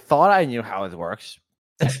 I thought I knew how it works.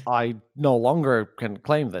 I no longer can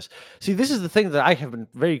claim this. See, this is the thing that I have been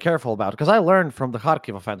very careful about because I learned from the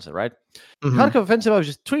Kharkiv offensive, right? Mm-hmm. Kharkiv offensive, I was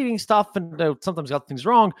just tweeting stuff and sometimes got things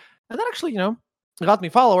wrong. And that actually, got me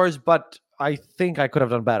followers, but I think I could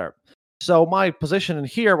have done better. So my position in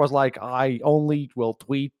here was like, I only will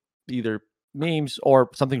tweet either memes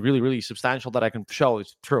or something really, really substantial that I can show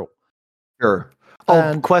is true. Sure.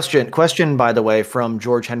 Question, by the way, from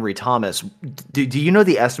George Henry Thomas. Do you know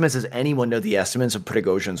the estimates? Does anyone know the estimates of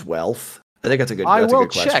Prigozhin's wealth? I think that's a good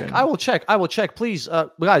question. I will check. Please,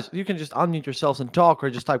 guys, you can just unmute yourselves and talk or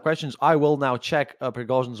just type questions. I will now check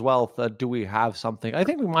Prigozhin's wealth. Do we have something? I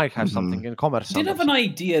think we might have something in commerce. I did have an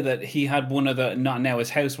idea that he had one of the... Not now, his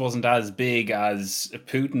house wasn't as big as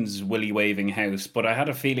Putin's willy-waving house, but I had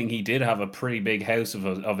a feeling he did have a pretty big house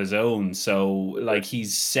of his own. So, like,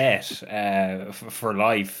 he's set for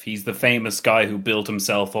life. He's the famous guy who built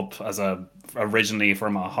himself up as originally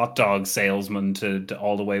from a hot dog salesman to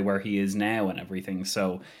all the way where he is now and everything.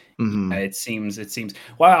 So it seems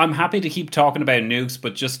well, I'm happy to keep talking about nukes,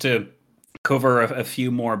 but just to cover a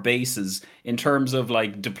few more bases in terms of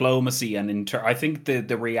like diplomacy and I think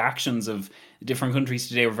the reactions of different countries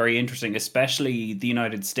today were very interesting, especially the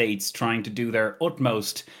United States trying to do their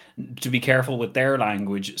utmost to be careful with their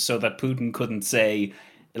language so that Putin couldn't say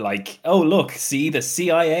like, oh, look, see, the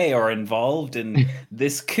CIA are involved in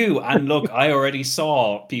this coup. And look, I already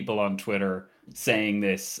saw people on Twitter saying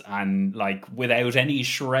this and like without any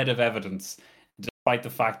shred of evidence, despite the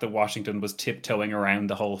fact that Washington was tiptoeing around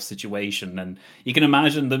the whole situation. And you can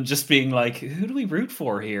imagine them just being like, who do we root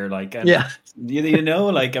for here? Like, and,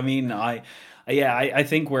 like, I mean, I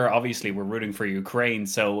think we're rooting for Ukraine.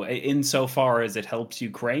 So insofar as it helps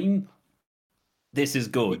Ukraine, this is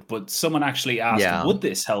good. But someone actually asked, would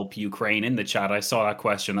this help Ukraine in the chat? I saw that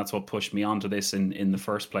question. That's what pushed me onto this in the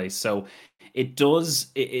first place. So it does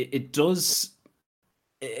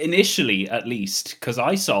initially, at least, because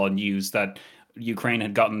I saw news that Ukraine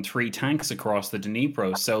had gotten 3 tanks across the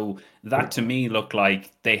Dnipro. So that to me looked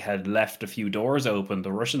like they had left a few doors open,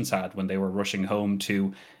 the Russians had, when they were rushing home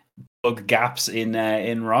to plug gaps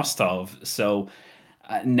in Rostov. So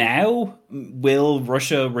now, will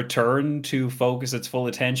Russia return to focus its full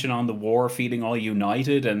attention on the war, feeling all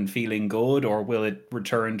united and feeling good, or will it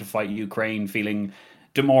return to fight Ukraine feeling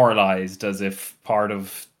demoralized, as if part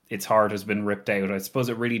of its heart has been ripped out? I suppose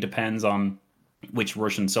it really depends on which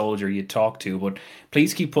Russian soldier you talk to, but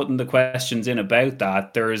please keep putting the questions in about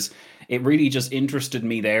that. It really just interested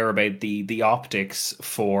me there about the optics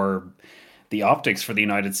for the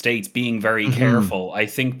United States being very careful. I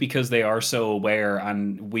think because they are so aware,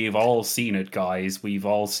 and we've all seen it, guys. We've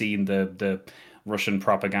all seen the Russian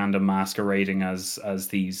propaganda masquerading as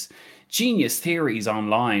these genius theories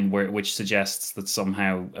online, which suggests that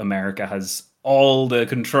somehow America has all the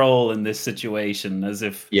control in this situation, as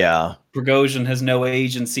if Prigozhin has no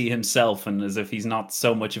agency himself, and as if he's not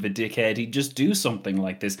so much of a dickhead, he'd just do something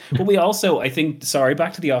like this. But we also, I think,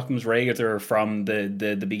 back to the Occam's razor from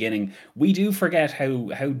the beginning, we do forget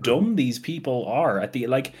how dumb these people are.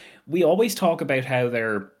 We always talk about how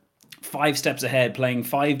they're 5 steps ahead, playing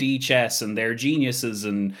 5D chess, and they're geniuses,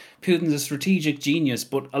 and Putin's a strategic genius,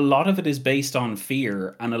 but a lot of it is based on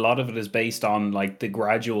fear, and a lot of it is based on like the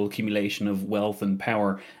gradual accumulation of wealth and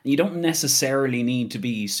power. And you don't necessarily need to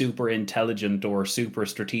be super intelligent or super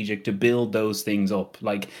strategic to build those things up.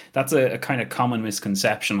 Like, that's a kind of common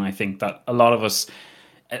misconception, I think, that a lot of us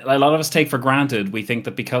take for granted. We think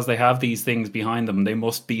that because they have these things behind them, they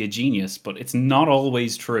must be a genius, but it's not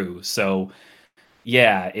always true. So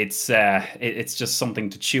yeah, it's just something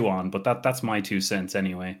to chew on, but that's my 2 cents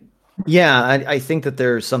anyway. Yeah, I think that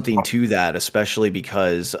there's something to that, especially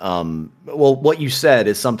because, well, what you said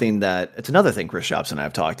is something that it's another thing Chris Jobs and I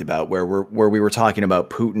have talked about, where we were talking about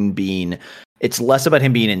Putin being, it's less about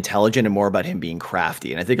him being intelligent and more about him being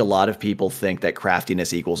crafty. And I think a lot of people think that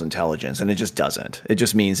craftiness equals intelligence, and it just doesn't. It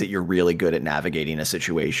just means that you're really good at navigating a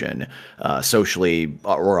situation, socially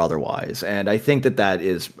or otherwise. And I think that that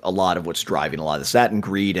is a lot of what's driving a lot of this, that and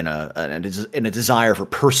greed and a desire for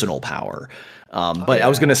personal power. But I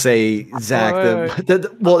was going to say, Zach,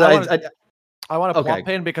 I want to Okay. plump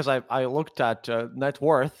in because I looked at net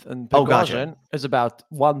worth, and Oh, Prigozhin gotcha. is about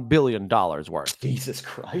 $1 billion worth. Jesus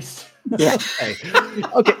Christ. Yeah.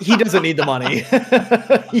 Okay. He doesn't need the money.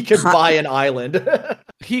 He could buy an island.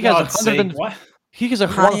 He has God's sake, what? He has a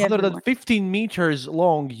Hi, everyone. 115 meters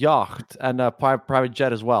long yacht and a private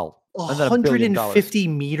jet as well. And then $1 billion. 150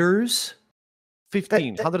 meters?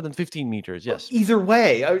 115 meters, yes. Either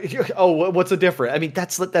way. What's the difference? I mean,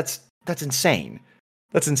 that's insane.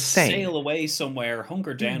 That's insane. Sail away somewhere,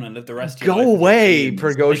 hunker down, and live the rest of your Go life. with away, your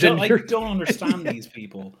dreams. Prigozhin. I don't understand these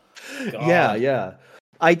people. God. Yeah.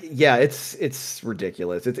 It's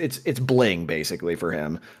ridiculous. It's bling basically for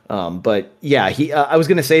him. But yeah, I was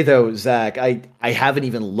gonna say though, Zach, I haven't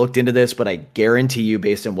even looked into this, but I guarantee you,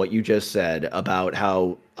 based on what you just said about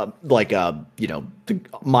how my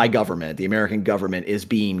government, the American government, is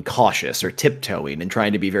being cautious or tiptoeing and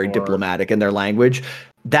trying to be very diplomatic in their language.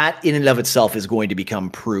 That in and of itself is going to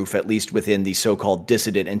become proof, at least within the so-called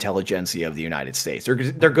dissident intelligentsia of the United States.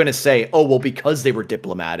 They're going to say, oh, well, because they were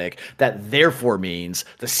diplomatic, that therefore means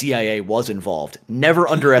the CIA was involved. Never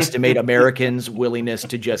underestimate Americans' willingness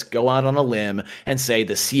to just go out on a limb and say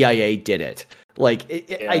the CIA did it.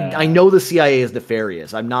 I know the CIA is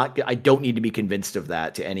nefarious. I don't need to be convinced of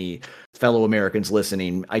that to any fellow Americans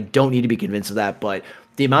listening. I don't need to be convinced of that, but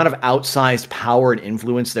the amount of outsized power and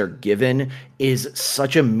influence they're given is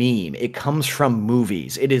such a meme. It comes from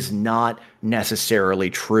movies. It is not necessarily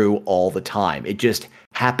true all the time. It just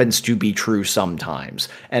happens to be true sometimes.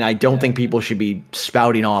 And I don't think people should be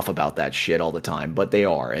spouting off about that shit all the time, but they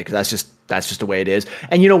are, because that's just the way it is.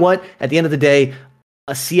 And you know what? At the end of the day,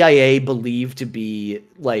 a CIA believed to be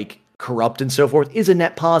like corrupt and so forth is a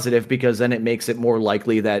net positive, because then it makes it more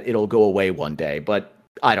likely that it'll go away one day. But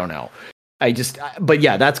I don't know. But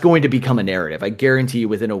yeah, that's going to become a narrative. I guarantee you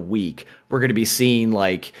within a week, we're going to be seeing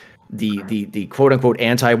like the quote unquote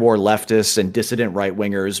anti-war leftists and dissident right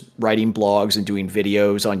wingers writing blogs and doing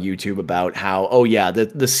videos on YouTube about how, oh yeah,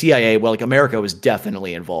 the CIA, well, like America was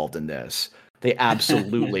definitely involved in this. They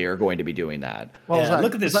absolutely are going to be doing that. Well,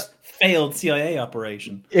 look at this failed CIA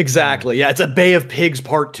operation. Exactly. Yeah, it's a Bay of Pigs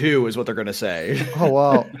Part 2 is what they're going to say. Oh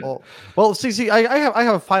wow. Well, see, I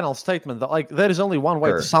have a final statement that like there is only one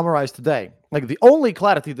way to summarize today. Like the only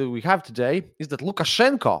clarity that we have today is that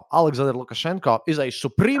Alexander Lukashenko, is a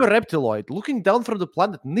supreme reptiloid looking down from the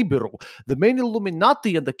planet Nibiru, the main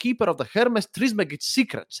Illuminati and the keeper of the Hermes Trismegistus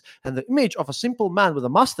secrets. And the image of a simple man with a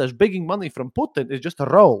mustache begging money from Putin is just a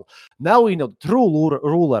role. Now we know the true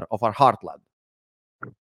ruler of our heartland.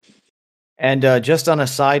 And just on a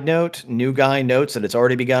side note, New Guy notes that it's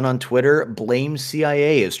already begun on Twitter. Blame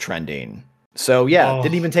CIA is trending. So yeah,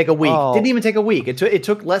 didn't even take a week. Didn't even take a week. It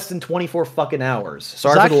took less than 24 fucking hours.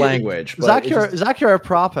 Sorry for the language. Zach, you're a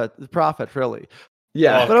prophet, really.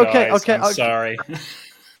 Yeah. But okay, guys, okay. I'm sorry.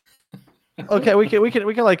 Okay, we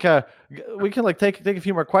can take a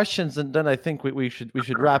few more questions, and then I think we should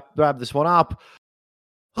wrap this one up.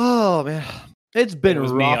 Oh man. It's been It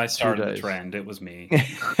was rough me. I started 2 the days. trend. It was me.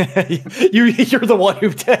 You're the one who.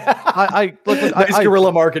 Nice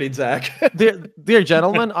guerrilla marketing, Zach. Dear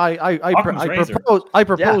gentlemen, I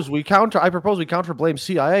propose we counter blame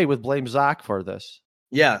CIA with blame Zach for this.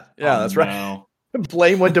 Yeah, that's right.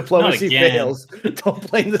 Blame when diplomacy fails. Don't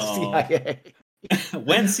blame the CIA.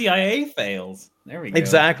 When CIA fails. There we go.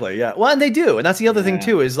 Exactly. Yeah. Well, and they do, and that's the other thing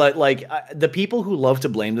too. Is like the people who love to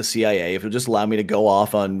blame the CIA. If you'll just allow me to go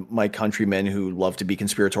off on my countrymen who love to be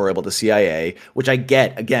conspiratorial about the CIA, which I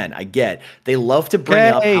get. Again, I get. They love to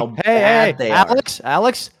bring up how bad they are.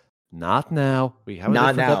 Alex. Not now. We have a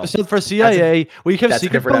different episode for CIA. We have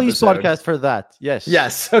Secret Police podcast for that. Yes.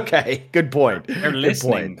 Yes. Okay. Good point. They're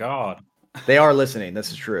listening. God. They are listening. This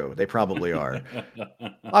is true. They probably are.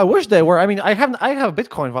 I wish they were. I mean, I have a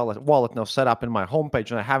Bitcoin wallet now set up in my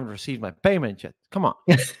homepage, and I haven't received my payment yet. Come on.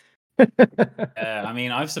 I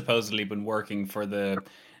mean, I've supposedly been working for the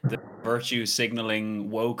virtue signaling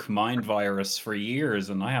woke mind virus for years,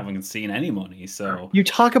 and I haven't seen any money. So you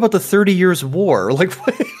talk about the 30 Years War, like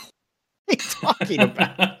what are you talking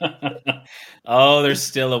about? Oh, there's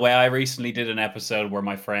still a way. I recently did an episode where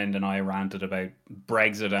my friend and I ranted about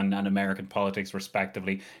Brexit and American politics,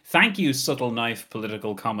 respectively. Thank you, subtle knife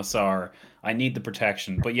political commissar. I need the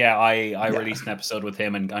protection. But yeah, I released an episode with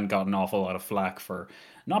him and got an awful lot of flack for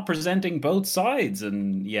not presenting both sides.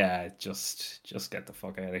 And yeah, just get the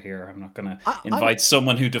fuck out of here. I'm not going to invite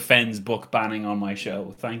someone who defends book banning on my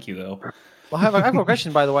show. Thank you, though. Well, I have a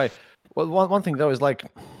question, by the way. Well, one thing, though, is like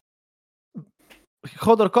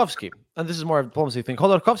Khodorkovsky, and this is more of a diplomacy thing.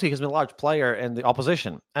 Khodorkovsky has been a large player in the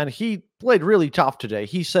opposition, and he played really tough today.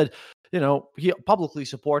 He said, he publicly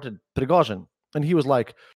supported Prigozhin, and he was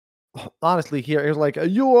like, honestly, he was like,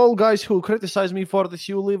 you all guys who criticize me for this,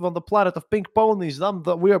 you live on the planet of pink ponies.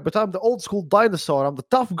 But I'm the old school dinosaur. I'm the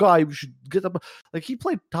tough guy. We should get up. Like, he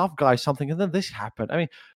played tough guy something, and then this happened. I mean,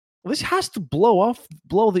 this has to blow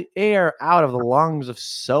the air out of the lungs of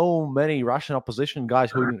so many Russian opposition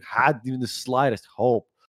guys who had even the slightest hope.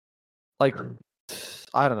 Like,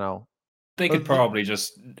 I don't know. They could probably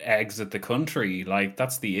just exit the country. Like,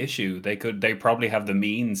 that's the issue. They probably have the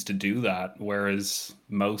means to do that, whereas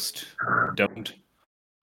most don't.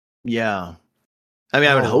 Yeah. I mean,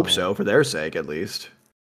 I would hope so, for their sake, at least.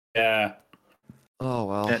 Yeah. Oh,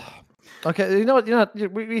 well. Okay, you know what?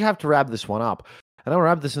 We have to wrap this one up. And I'll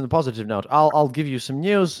wrap this in a positive note. I'll give you some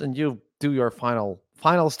news, and you do your final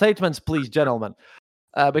statements, please, gentlemen.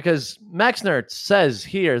 Because Max Nerd says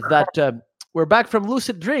here that we're back from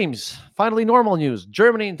lucid dreams. Finally, normal news.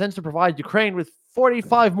 Germany intends to provide Ukraine with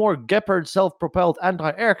 45 more Gepard self-propelled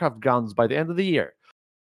anti-aircraft guns by the end of the year.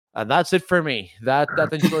 And that's it for me. That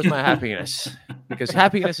ensures my happiness. Because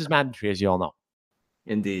happiness is mandatory, as you all know.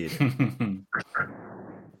 Indeed.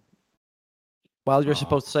 Well, you're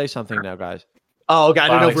supposed to say something now, guys. Oh, okay. I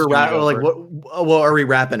don't know if we're are we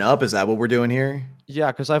wrapping up? Is that what we're doing here?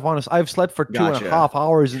 Yeah, because I've slept for 2.5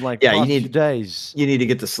 hours in you need 2 days. You need to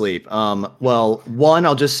get to sleep. Well, one,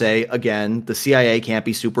 I'll just say again, the CIA can't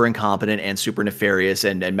be super incompetent and super nefarious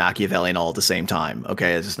and Machiavellian all at the same time.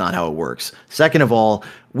 Okay, this is not how it works. Second of all,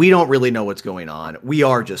 we don't really know what's going on. We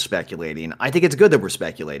are just speculating. I think it's good that we're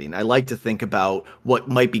speculating. I like to think about what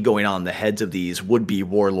might be going on in the heads of these would-be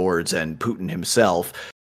warlords and Putin himself.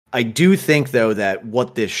 I do think, though, that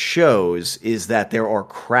what this shows is that there are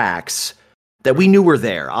cracks that we knew were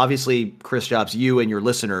there. Obviously, Chris Jobs, you and your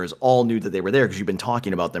listeners all knew that they were there because you've been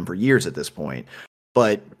talking about them for years at this point.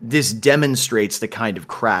 But this demonstrates the kind of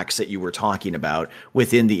cracks that you were talking about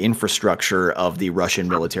within the infrastructure of the Russian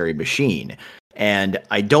military machine. And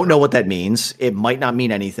I don't know what that means. It might not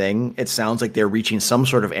mean anything. It sounds like they're reaching some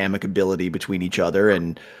sort of amicability between each other.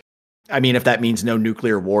 And I mean, if that means no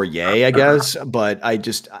nuclear war, yay, I guess. But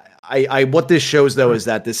I what this shows, though, is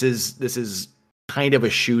that this is kind of a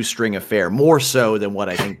shoestring affair, more so than what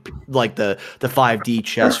I think like the 5D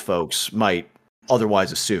chess folks might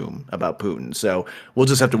otherwise assume about Putin. So we'll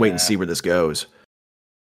just have to wait and see where this goes.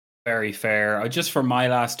 Very fair. Just for my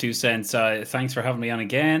last 2 cents, thanks for having me on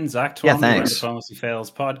again, Zach Twombly, thanks. Diplomacy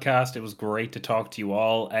Fails podcast. It was great to talk to you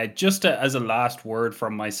all. Just as a last word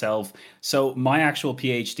from myself, so my actual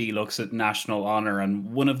PhD looks at national honor, and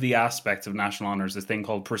one of the aspects of national honor is this thing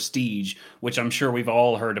called prestige, which I'm sure we've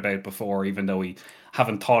all heard about before, even though we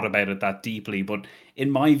haven't thought about it that deeply. But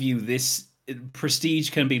in my view, this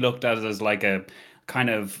prestige can be looked at as like a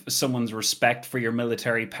kind of someone's respect for your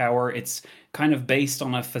military power. It's kind of based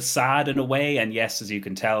on a facade in a way, and yes, as you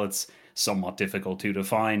can tell, it's somewhat difficult to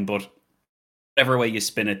define, but whatever way you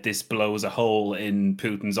spin it, this blows a hole in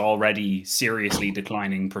Putin's already seriously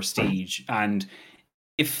declining prestige. And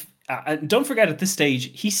don't forget, at this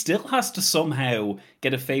stage, he still has to somehow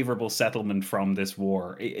get a favorable settlement from this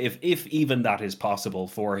war, if even that is possible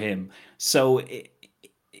for him. So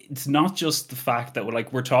it's not just the fact that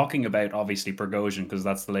we're talking about obviously Prigozhin because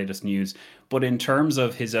that's the latest news, but in terms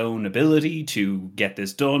of his own ability to get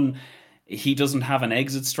this done, he doesn't have an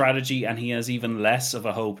exit strategy, and he has even less of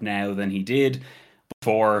a hope now than he did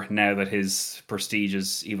before, now that his prestige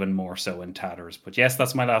is even more so in tatters. But yes,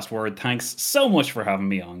 that's my last word. Thanks so much for having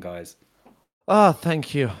me on, guys.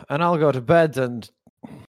 Thank you. And I'll go to bed, and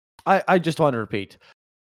I just want to repeat.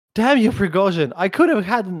 Damn you, Prigozhin. I could have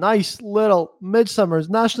had a nice little Midsummer's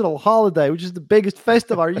national holiday, which is the biggest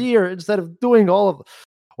fest of our year, instead of doing all of...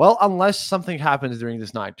 Well, unless something happens during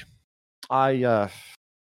this night. I'll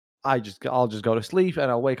just go to sleep,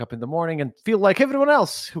 and I'll wake up in the morning and feel like everyone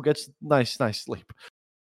else who gets nice sleep.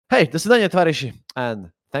 Hey, до свидания, товарищи,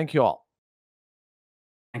 and thank you all.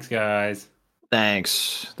 Thanks, guys.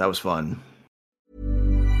 Thanks. That was fun.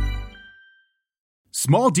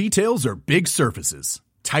 Small details are big surfaces.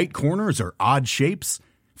 Tight corners or odd shapes,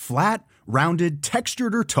 flat, rounded,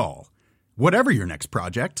 textured, or tall. Whatever your next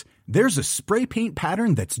project, there's a spray paint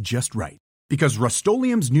pattern that's just right. Because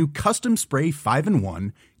Rust-Oleum's new Custom Spray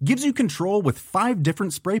 5-in-1 gives you control with 5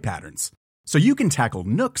 different spray patterns, so you can tackle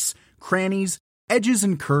nooks, crannies, edges,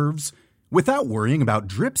 and curves without worrying about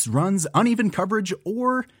drips, runs, uneven coverage,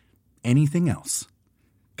 or anything else.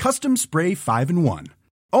 Custom Spray 5-in-1,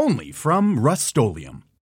 only from Rust-Oleum.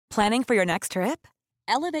 Planning for your next trip?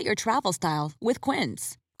 Elevate your travel style with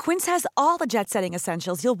Quince. Quince has all the jet-setting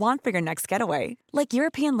essentials you'll want for your next getaway, like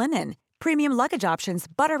European linen, premium luggage options,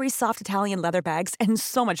 buttery soft Italian leather bags, and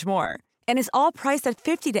so much more. And is all priced at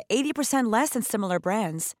 50 to 80% less than similar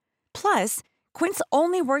brands. Plus, Quince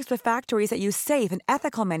only works with factories that use safe and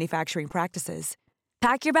ethical manufacturing practices.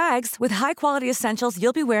 Pack your bags with high-quality essentials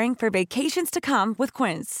you'll be wearing for vacations to come with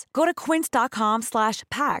Quince. Go to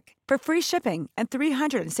quince.com/pack for free shipping and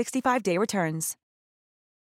 365-day returns.